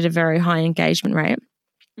considered a very high engagement rate,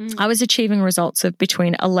 I was achieving results of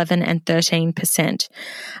between 11 and 13%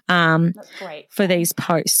 for these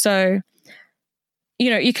posts. So,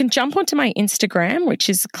 you can jump onto my Instagram, which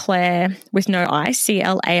is Claire with no I,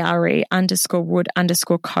 CLARE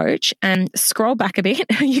 _wood_coach, and scroll back a bit.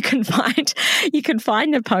 You can find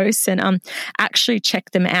the posts and actually check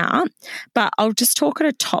them out. But I'll just talk at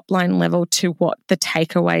a top line level to what the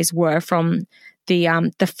takeaways were from the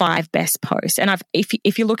 5 best posts. And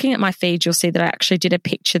if you're looking at my feed, you'll see that I actually did a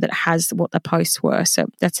picture that has what the posts were. So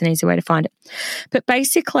that's an easy way to find it. But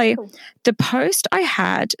basically, the post I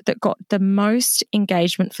had that got the most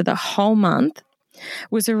engagement for the whole month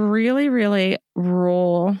was a really, really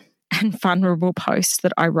raw and vulnerable post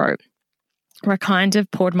that I wrote, where I kind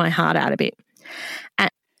of poured my heart out a bit.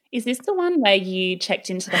 Is this the one where you checked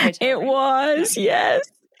into the hotel room? It was, yes.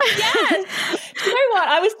 Yes. You know what?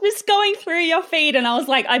 I was just going through your feed and I was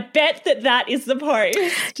like, I bet that is the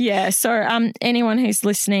post. Yeah. So anyone who's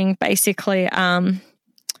listening, basically, I've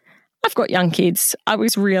got young kids. I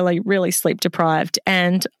was really, really sleep deprived,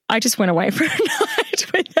 and I just went away for a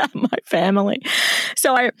night without my family.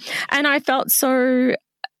 So I felt so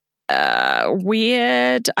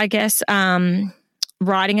weird, I guess,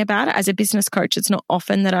 writing about it. As a business coach, it's not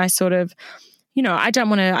often that I sort of, I don't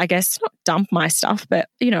want to, I guess, not dump my stuff, but,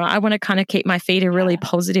 I want to kind of keep my feet a really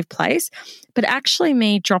positive place. But actually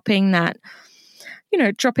me dropping that,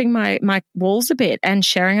 dropping my walls a bit and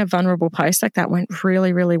sharing a vulnerable post like that went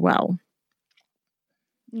really, really well.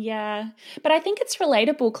 Yeah. But I think it's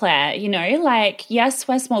relatable, Claire, like, yes,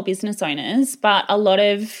 we're small business owners, but a lot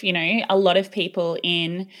of people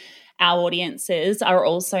in our audiences are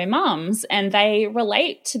also mums, and they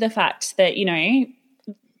relate to the fact that,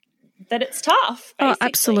 that it's tough, basically. Oh,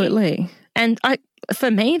 absolutely. And for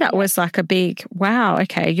me, that was like a big, wow,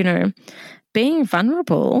 okay, being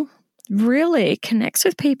vulnerable really connects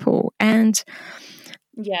with people. And,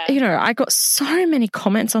 I got so many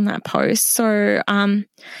comments on that post. So,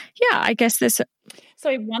 I guess there's...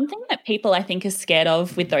 So one thing that people, I think, are scared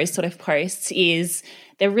of with those sort of posts is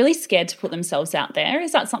they're really scared to put themselves out there.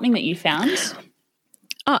 Is that something that you found?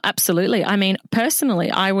 Oh, absolutely. I mean,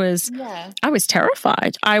 personally, I was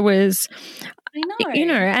terrified. I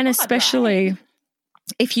know, and especially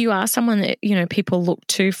if you are someone that, people look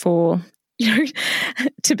to for,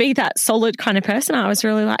 to be that solid kind of person, I was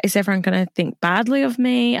really like, is everyone going to think badly of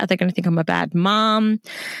me? Are they going to think I'm a bad mum?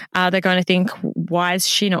 Are they going to think, why is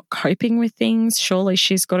she not coping with things? Surely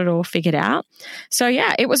she's got it all figured out. So,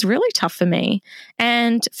 it was really tough for me.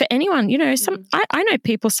 And for anyone, I know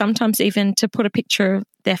people sometimes even to put a picture of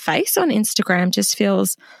their face on Instagram just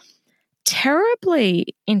feels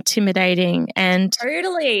terribly intimidating. And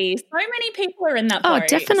totally. So many people are in that boat. Oh,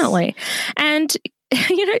 definitely. And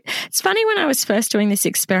it's funny when I was first doing this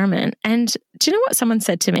experiment, and do you know what someone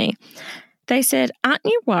said to me? They said, aren't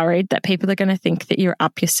you worried that people are going to think that you're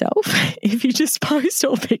up yourself if you just post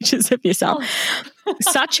all pictures of yourself?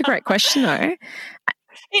 Such a great question, though.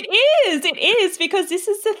 It is, because this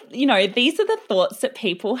is these are the thoughts that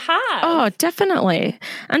people have. Oh, definitely.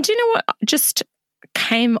 And do you know what just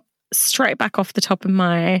came straight back off the top of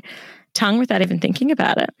my tongue without even thinking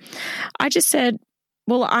about it? I just said,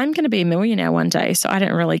 well, I'm going to be a millionaire one day, so I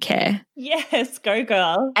don't really care. Yes, go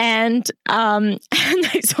girl. And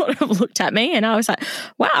they sort of looked at me, and I was like,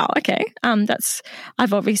 wow, okay,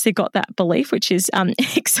 I've obviously got that belief, which is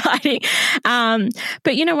exciting. But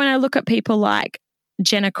when I look at people like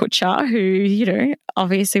Jenna Kutcher, who,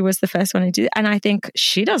 obviously was the first one to do it, and I think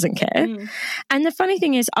she doesn't care. And the funny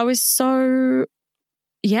thing is, I was so,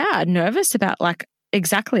 nervous about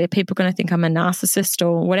exactly, are people going to think I'm a narcissist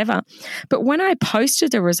or whatever? But when I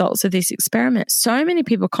posted the results of this experiment, so many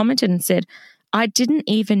people commented and said, I didn't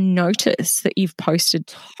even notice that you've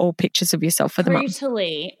posted all pictures of yourself for the month.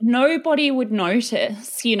 Totally. Nobody would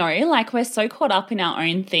notice, we're so caught up in our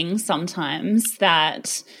own things sometimes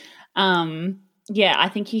that, Yeah, I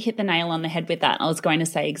think you hit the nail on the head with that. I was going to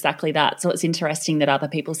say exactly that. So it's interesting that other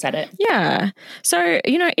people said it. Yeah. So,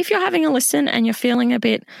 if you're having a listen and you're feeling a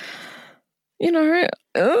bit,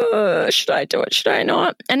 should I do it? Should I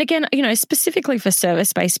not? And again, specifically for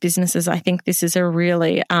service-based businesses, I think this is a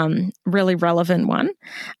really, really relevant one.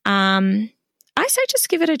 I say just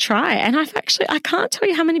give it a try. And I can't tell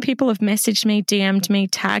you how many people have messaged me, DM'd me,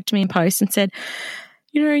 tagged me in posts and said,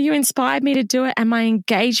 you inspired me to do it and my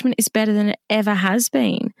engagement is better than it ever has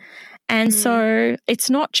been. And so it's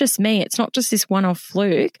not just me. It's not just this one-off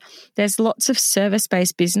fluke. There's lots of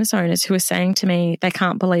service-based business owners who are saying to me they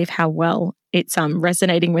can't believe how well it's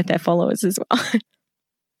resonating with their followers as well.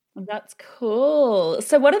 That's cool.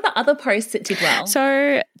 So what are the other posts that did well?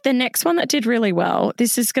 So the next one that did really well,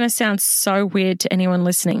 this is going to sound so weird to anyone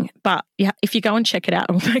listening, but yeah, if you go and check it out,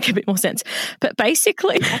 it will make a bit more sense. But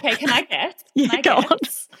basically... Okay, can I guess? Go on.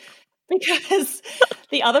 Because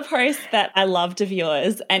the other post that I loved of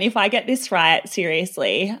yours, and if I get this right,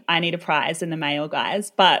 seriously, I need a prize in the mail,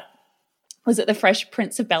 guys, but was it the Fresh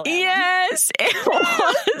Prince of Bel-Air? Yes, it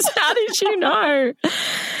was. How did you know?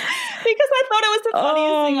 Because I thought it was the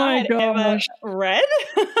funniest thing I had ever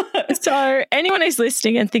read. So anyone who's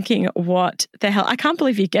listening and thinking, what the hell? I can't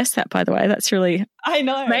believe you guessed that, by the way. That's really... I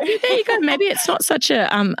know. Maybe there you go. Maybe it's not such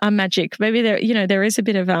a magic. Maybe there is a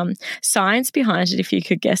bit of science behind it if you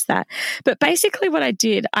could guess that. But basically what I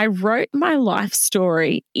did, I wrote my life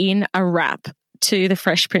story in a rap to the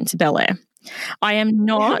Fresh Prince of Bel-Air. I am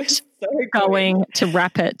not going to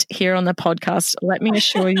wrap it here on the podcast, let me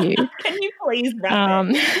assure you. Can you please wrap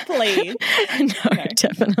it? Please. No,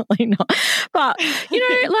 definitely not. But,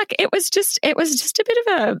 it was just a bit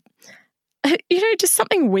of just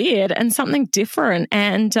something weird and something different.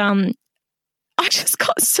 And I just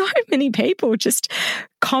got so many people just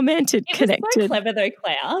commented, connected. It was so clever though,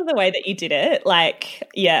 Claire, the way that you did it.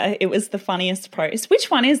 It was the funniest post. Which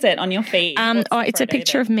one is it on your feed? It's a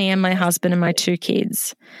picture of me and my husband and my 2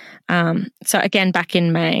 kids. So again, back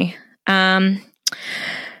in May. So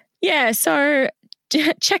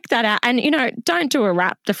check that out. And, don't do a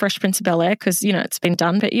rap, the Fresh Prince of Bel-Air, because, it's been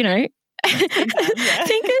done. But,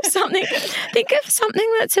 think of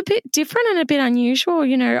something that's a bit different and a bit unusual.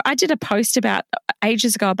 I did a post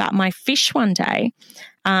ages ago about my fish one day,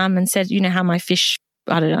 and said, how my fish,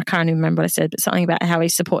 I don't know, I can't even remember what I said, but something about how he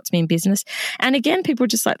supports me in business. And again, people were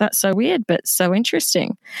just like, that's so weird, but so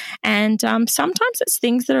interesting. And sometimes it's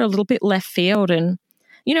things that are a little bit left field. And,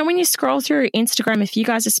 when you scroll through Instagram, if you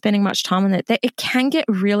guys are spending much time on it can get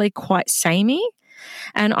really quite samey.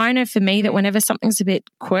 And I know for me that whenever something's a bit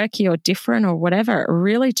quirky or different or whatever, it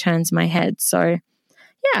really turns my head. So,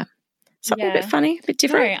 yeah, something a bit funny, a bit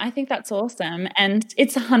different. No, I think that's awesome. And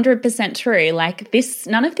it's 100% true.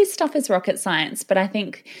 None of this stuff is rocket science, but I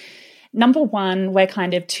think, number one, we're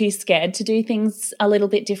kind of too scared to do things a little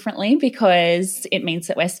bit differently because it means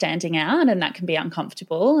that we're standing out and that can be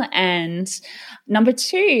uncomfortable. And number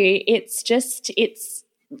two, it's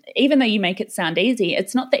even though you make it sound easy,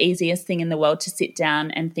 it's not the easiest thing in the world to sit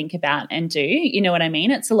down and think about and do. You know what I mean?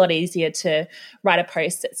 It's a lot easier to write a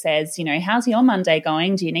post that says, how's your Monday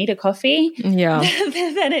going? Do you need a coffee? Yeah.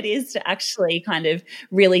 Than it is to actually kind of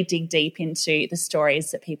really dig deep into the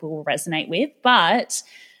stories that people will resonate with. But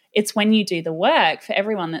it's when you do the work, for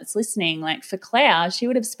everyone that's listening, like for Claire, she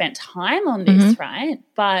would have spent time on this, right?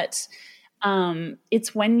 But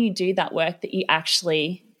it's when you do that work that you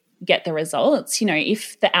actually get the results.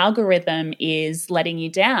 If the algorithm is letting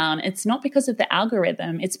you down, it's not because of the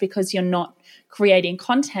algorithm, it's because you're not creating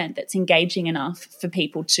content that's engaging enough for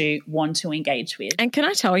people to want to engage with. And can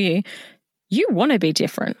I tell you, you want to be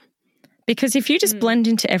different, because if you just blend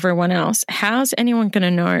into everyone else, how's anyone going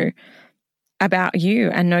to know about you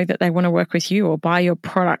and know that they want to work with you or buy your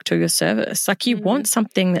product or your service? You want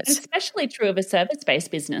something that's... Especially true of a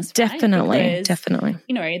service-based business, Definitely, right? Because, definitely.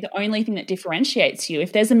 The only thing that differentiates you,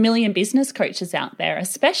 if there's a million business coaches out there,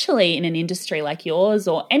 especially in an industry like yours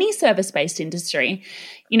or any service-based industry,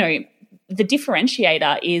 the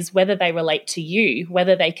differentiator is whether they relate to you,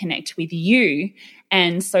 whether they connect with you.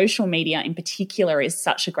 And social media in particular is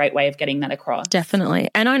such a great way of getting that across. Definitely.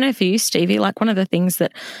 And I know for you, Stevie, one of the things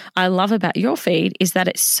that I love about your feed is that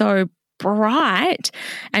it's so bright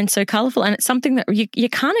and so colourful, and it's something that you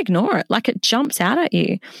can't ignore it. It jumps out at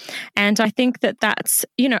you. And I think that's,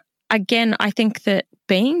 again, I think that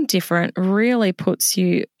being different really puts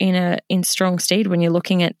you in strong stead when you're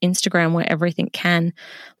looking at Instagram, where everything can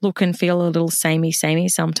look and feel a little samey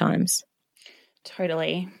sometimes.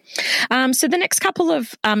 Totally. So the next couple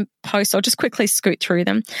of posts, I'll just quickly scoot through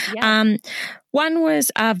them. Yeah. One was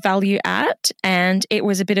a value add, and it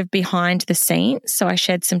was a bit of behind the scenes. So I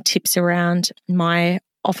shared some tips around my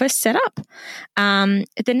office setup.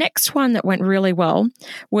 The next one that went really well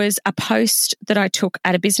was a post that I took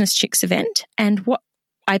at a Business Chicks event, and what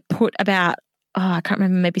I put about, I can't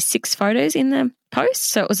remember, maybe 6 photos in the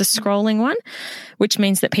post. So it was a scrolling one, which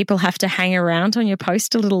means that people have to hang around on your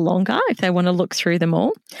post a little longer if they want to look through them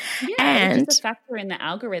all. Yeah, and it's a factor in the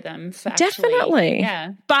algorithm. For definitely.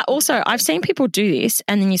 Yeah. But also I've seen people do this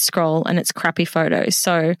and then you scroll and it's crappy photos.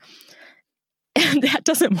 So that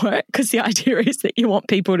doesn't work because the idea is that you want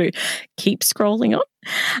people to keep scrolling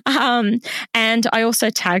on. And I also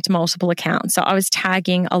tagged multiple accounts. So I was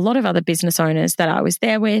tagging a lot of other business owners that I was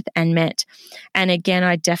there with and met. And again,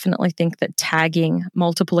 I definitely think that tagging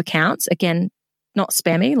multiple accounts, again, not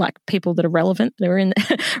spammy, like people that are relevant, that are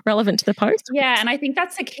relevant to the post. Yeah, and I think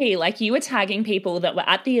that's the key. Like, you were tagging people that were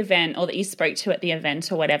at the event or that you spoke to at the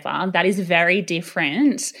event or whatever. That is very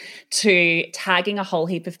different to tagging a whole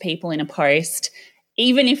heap of people in a post,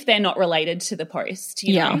 even if they're not related to the post.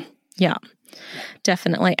 You know? Yeah,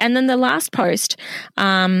 definitely. And then the last post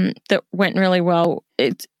that went really well,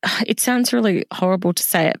 it sounds really horrible to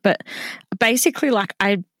say it, but basically, like,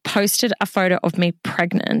 I posted a photo of me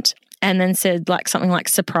pregnant and then said like something like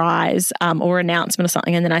surprise or announcement or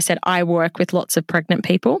something. And then I said, I work with lots of pregnant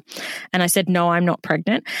people. And I said, no, I'm not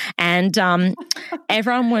pregnant. And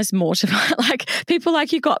everyone was mortified. Like, people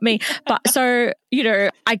like, you got me. But so, you know,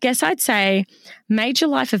 I guess I'd say major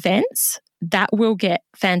life events, that will get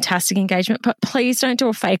fantastic engagement. But please don't do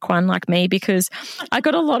a fake one like me, because I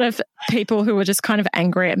got a lot of people who were just kind of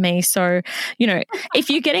angry at me. So, you know, if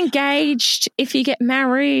you get engaged, if you get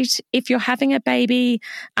married, if you're having a baby,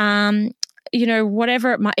 you know,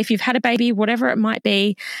 whatever it might, if you've had a baby, whatever it might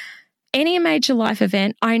be, any major life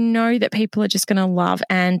event, I know that people are just going to love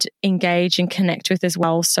and engage and connect with as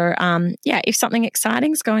well. So, yeah, if something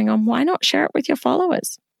exciting is going on, why not share it with your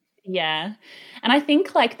followers? Yeah. And I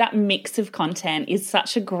think like that mix of content is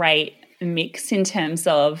such a great mix in terms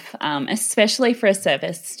of, especially for a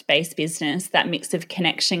service-based business, that mix of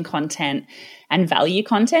connection content and value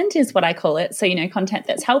content is what I call it. So, you know, content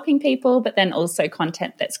that's helping people, but then also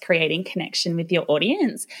content that's creating connection with your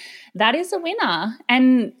audience. That is a winner.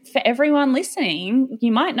 And for everyone listening,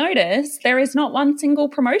 you might notice there is not one single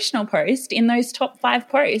promotional post in those top 5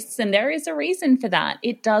 posts. And there is a reason for that.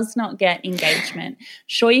 It does not get engagement.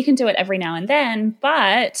 Sure, you can do it every now and then,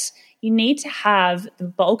 but you need to have the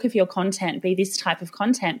bulk of your content be this type of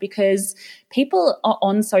content, because people are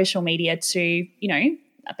on social media to, you know,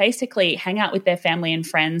 basically hang out with their family and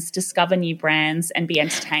friends, discover new brands, and be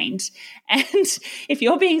entertained. And if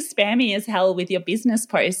you're being spammy as hell with your business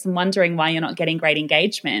posts and wondering why you're not getting great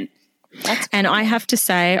engagement, and I have to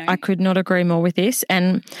say, I could not agree more with this.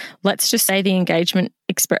 And let's just say the engagement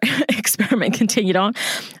experiment continued on.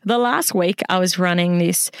 The last week I was running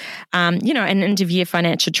this, you know, an end of year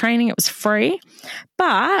financial training. It was free.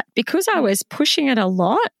 But because I was pushing it a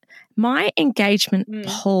lot, my engagement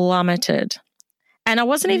plummeted. And I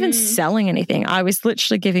wasn't even selling anything. I was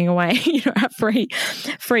literally giving away, you know,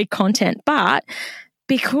 free content. But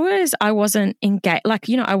because I wasn't engaged, like,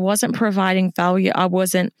 you know, I wasn't providing value, I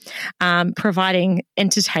wasn't providing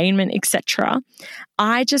entertainment, etc.,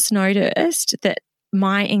 I just noticed that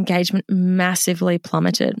my engagement massively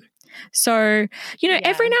plummeted. So, you know,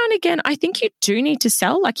 every now and again, I think you do need to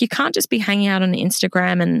sell. Like, you can't just be hanging out on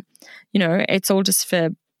Instagram and, you know, it's all just for,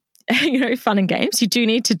 you know, fun and games. You do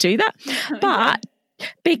need to do that. But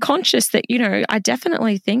be conscious that, you know, I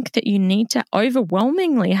definitely think that you need to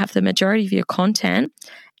overwhelmingly have the majority of your content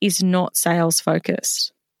is not sales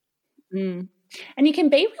focused. And you can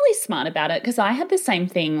be really smart about it, because I had the same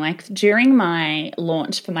thing. Like, during my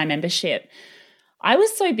launch for my membership, I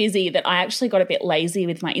was so busy that I actually got a bit lazy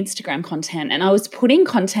with my Instagram content, and I was putting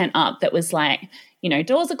content up that was like, you know,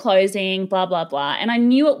 doors are closing, blah, blah, blah. And I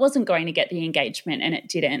knew it wasn't going to get the engagement, and it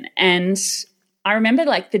didn't. And I remember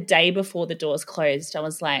like the day before the doors closed, I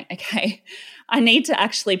was like, okay, I need to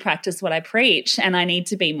actually practice what I preach, and I need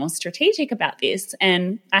to be more strategic about this.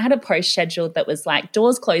 And I had a post scheduled that was like,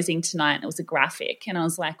 doors closing tonight. And it was a graphic. And I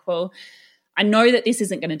was like, well, I know that this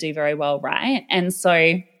isn't going to do very well, right? And so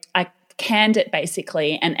I canned it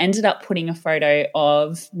basically and ended up putting a photo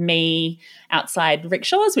of me outside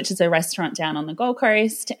Rickshaws, which is a restaurant down on the Gold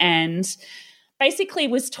Coast, and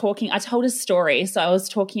basically I told a story. So I was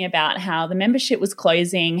talking about how the membership was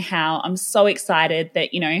closing, how I'm so excited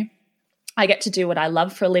that, you know, I get to do what I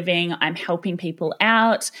love for a living. I'm helping people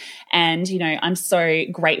out, and, you know, I'm so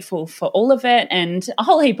grateful for all of it, and a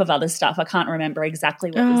whole heap of other stuff. I can't remember exactly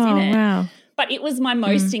what was in it. Wow. But it was my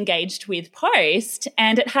most engaged with post,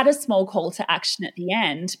 and it had a small call to action at the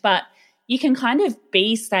end. But you can kind of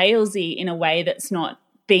be salesy in a way that's not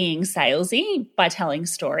being salesy by telling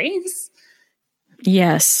stories.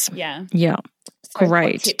 Yes. Yeah. Yeah. So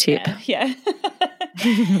great tip. Yeah.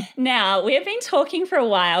 Now, we have been talking for a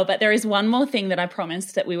while, but there is one more thing that I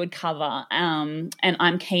promised that we would cover, and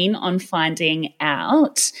I'm keen on finding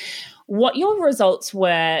out what your results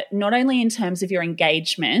were, not only in terms of your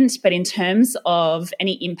engagement, but in terms of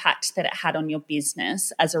any impact that it had on your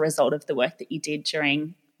business as a result of the work that you did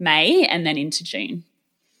during May and then into June.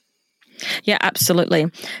 Yeah,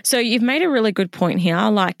 absolutely. So you've made a really good point here.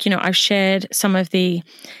 Like, I've shared some of the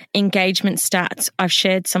engagement stats. I've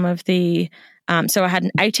shared some of the, so I had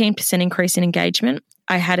an 18% increase in engagement.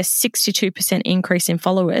 I had a 62% increase in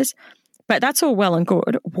followers, but that's all well and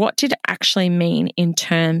good. What did it actually mean in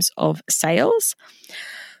terms of sales?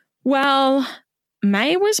 Well,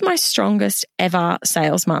 May was my strongest ever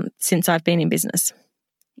sales month since I've been in business.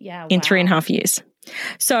 Yeah, in 3.5 years.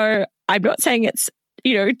 So I'm not saying it's,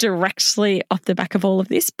 directly off the back of all of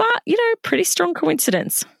this, but, pretty strong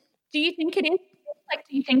coincidence. Do you think it is?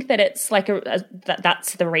 Do you think that it's like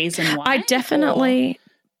that's the reason why? I definitely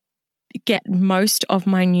get most of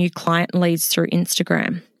my new client leads through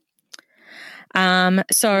Instagram.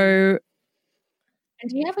 So. And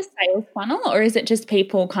do you have a sales funnel, or is it just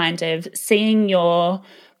people kind of seeing your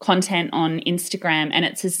content on Instagram and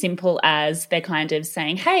it's as simple as they're kind of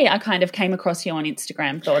saying, hey, I kind of came across you on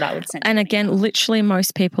Instagram, thought I would send. And again, literally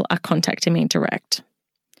most people are contacting me direct.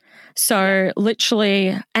 So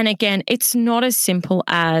literally, and again, it's not as simple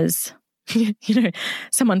as,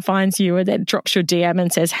 someone finds you and then drops your DM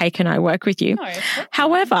and says, hey, can I work with you? No,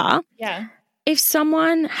 however, if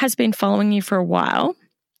someone has been following you for a while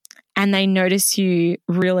and they notice you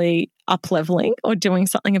really up-leveling or doing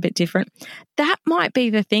something a bit different, that might be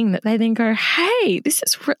the thing that they then go, hey, this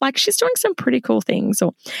is like she's doing some pretty cool things,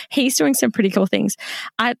 or he's doing some pretty cool things.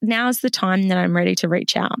 Now's the time that I'm ready to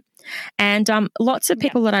reach out. And lots of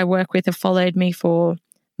people that I work with have followed me for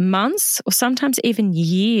months or sometimes even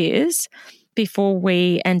years before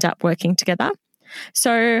we end up working together.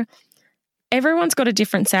 So everyone's got a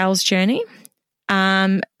different sales journey.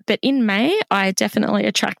 But in May, I definitely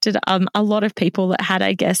attracted a lot of people that had,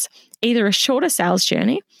 I guess, either a shorter sales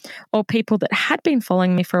journey or people that had been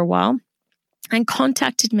following me for a while and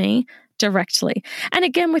contacted me directly. And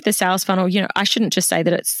again, with the sales funnel, I shouldn't just say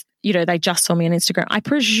that it's, they just saw me on Instagram. I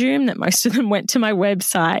presume that most of them went to my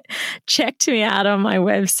website, checked me out on my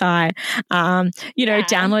website,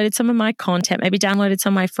 downloaded some of my content, maybe downloaded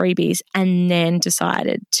some of my freebies, and then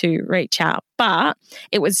decided to reach out. But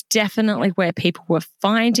it was definitely where people were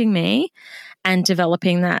finding me and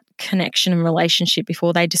developing that connection and relationship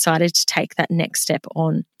before they decided to take that next step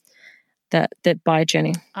on the buyer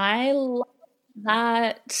journey. I love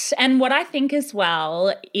that. And what I think as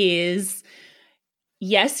well is,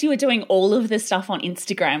 yes, you were doing all of this stuff on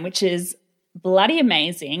Instagram, which is bloody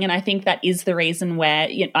amazing. And I think that is the reason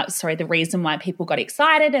the reason why people got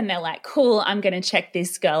excited and they're like, cool, I'm going to check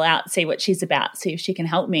this girl out, see what she's about, see if she can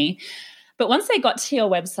help me. But once they got to your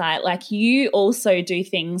website, like, you also do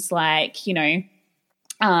things like,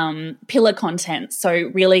 pillar content. So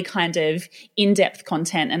really kind of in-depth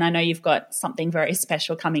content. And I know you've got something very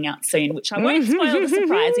special coming out soon, which I won't spoil the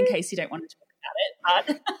surprise in case you don't want to talk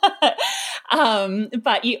about it.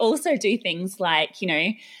 But you also do things like,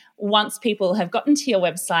 once people have gotten to your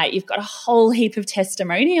website, you've got a whole heap of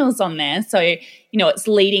testimonials on there. So, it's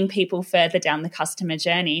leading people further down the customer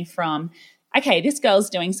journey from, okay, this girl's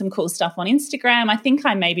doing some cool stuff on Instagram. I think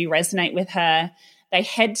I maybe resonate with her. They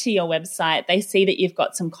head to your website. They see that you've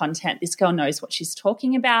got some content. This girl knows what she's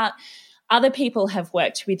talking about. Other people have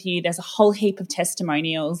worked with you. There's a whole heap of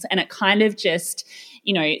testimonials, and it kind of just,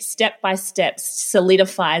 step by step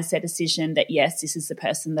solidifies their decision that, yes, this is the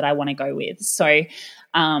person that I want to go with. So,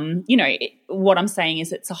 what I'm saying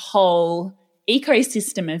is it's a whole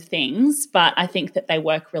ecosystem of things, but I think that they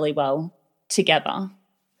work really well together.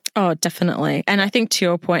 Oh, definitely. And I think to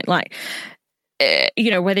your point, like,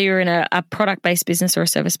 whether you're in a product-based business or a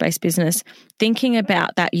service-based business, thinking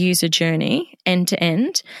about that user journey end to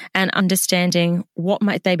end and understanding what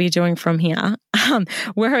might they be doing from here,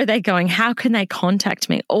 where are they going, how can they contact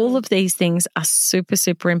me? All of these things are super,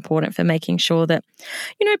 super important for making sure that,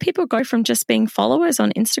 people go from just being followers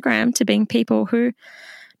on Instagram to being people who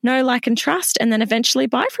know, like, and trust, and then eventually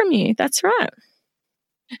buy from you. That's right.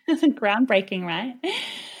 Groundbreaking, right?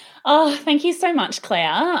 Oh, thank you so much,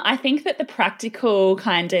 Claire. I think that the practical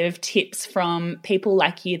kind of tips from people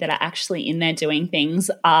like you that are actually in there doing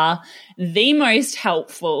things are the most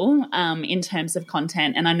helpful in terms of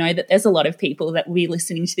content. And I know that there's a lot of people that will be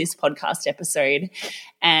listening to this podcast episode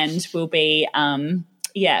and will be,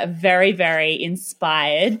 very, very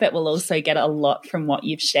inspired, but will also get a lot from what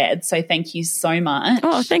you've shared. So thank you so much.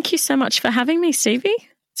 Oh, thank you so much for having me, Stevie.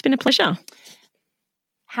 It's been a pleasure.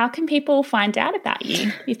 how can people find out about you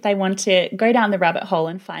if they want to go down the rabbit hole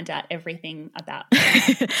and find out everything about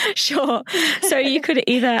you? Sure. So you could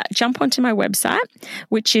either jump onto my website,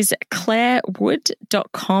 which is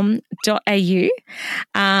clairewood.com.au.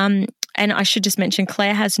 And I should just mention,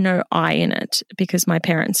 Claire has no I in it because my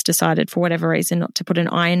parents decided for whatever reason not to put an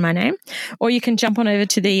I in my name. Or you can jump on over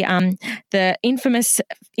to the infamous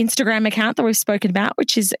Instagram account that we've spoken about,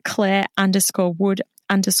 which is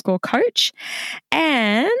Claire_Wood_coach.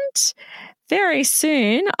 And very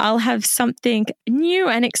soon I'll have something new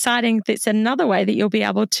and exciting that's another way that you'll be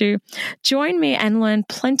able to join me and learn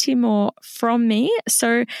plenty more from me.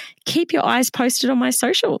 So keep your eyes posted on my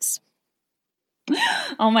socials.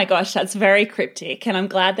 Oh my gosh, that's very cryptic. And I'm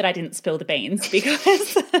glad that I didn't spill the beans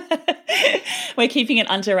because we're keeping it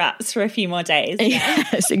under wraps for a few more days.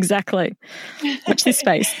 Yes, exactly. Watch this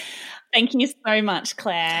space. Thank you so much,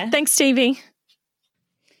 Claire. Thanks, Stevie.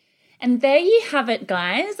 And there you have it,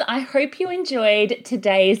 guys. I hope you enjoyed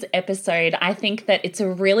today's episode. I think that it's a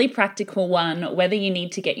really practical one, whether you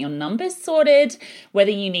need to get your numbers sorted, whether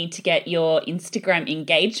you need to get your Instagram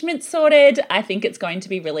engagement sorted. I think it's going to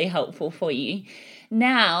be really helpful for you.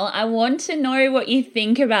 Now, I want to know what you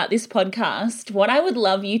think about this podcast. What I would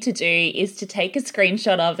love you to do is to take a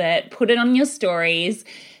screenshot of it, put it on your stories,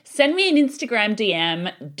 send me an Instagram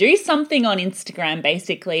DM, do something on Instagram,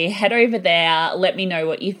 basically. Head over there, let me know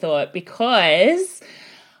what you thought, because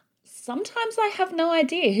sometimes I have no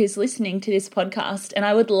idea who's listening to this podcast, and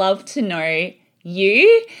I would love to know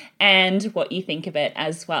you and what you think of it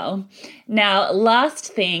as well. Now,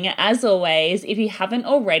 last thing, as always, if you haven't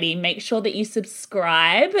already, make sure that you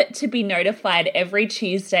subscribe to be notified every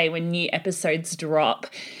Tuesday when new episodes drop.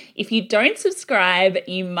 If you don't subscribe,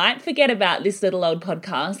 you might forget about this little old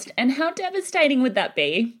podcast, and how devastating would that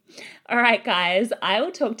be? All right, guys, I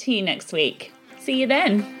will talk to you next week. See you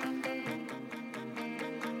then.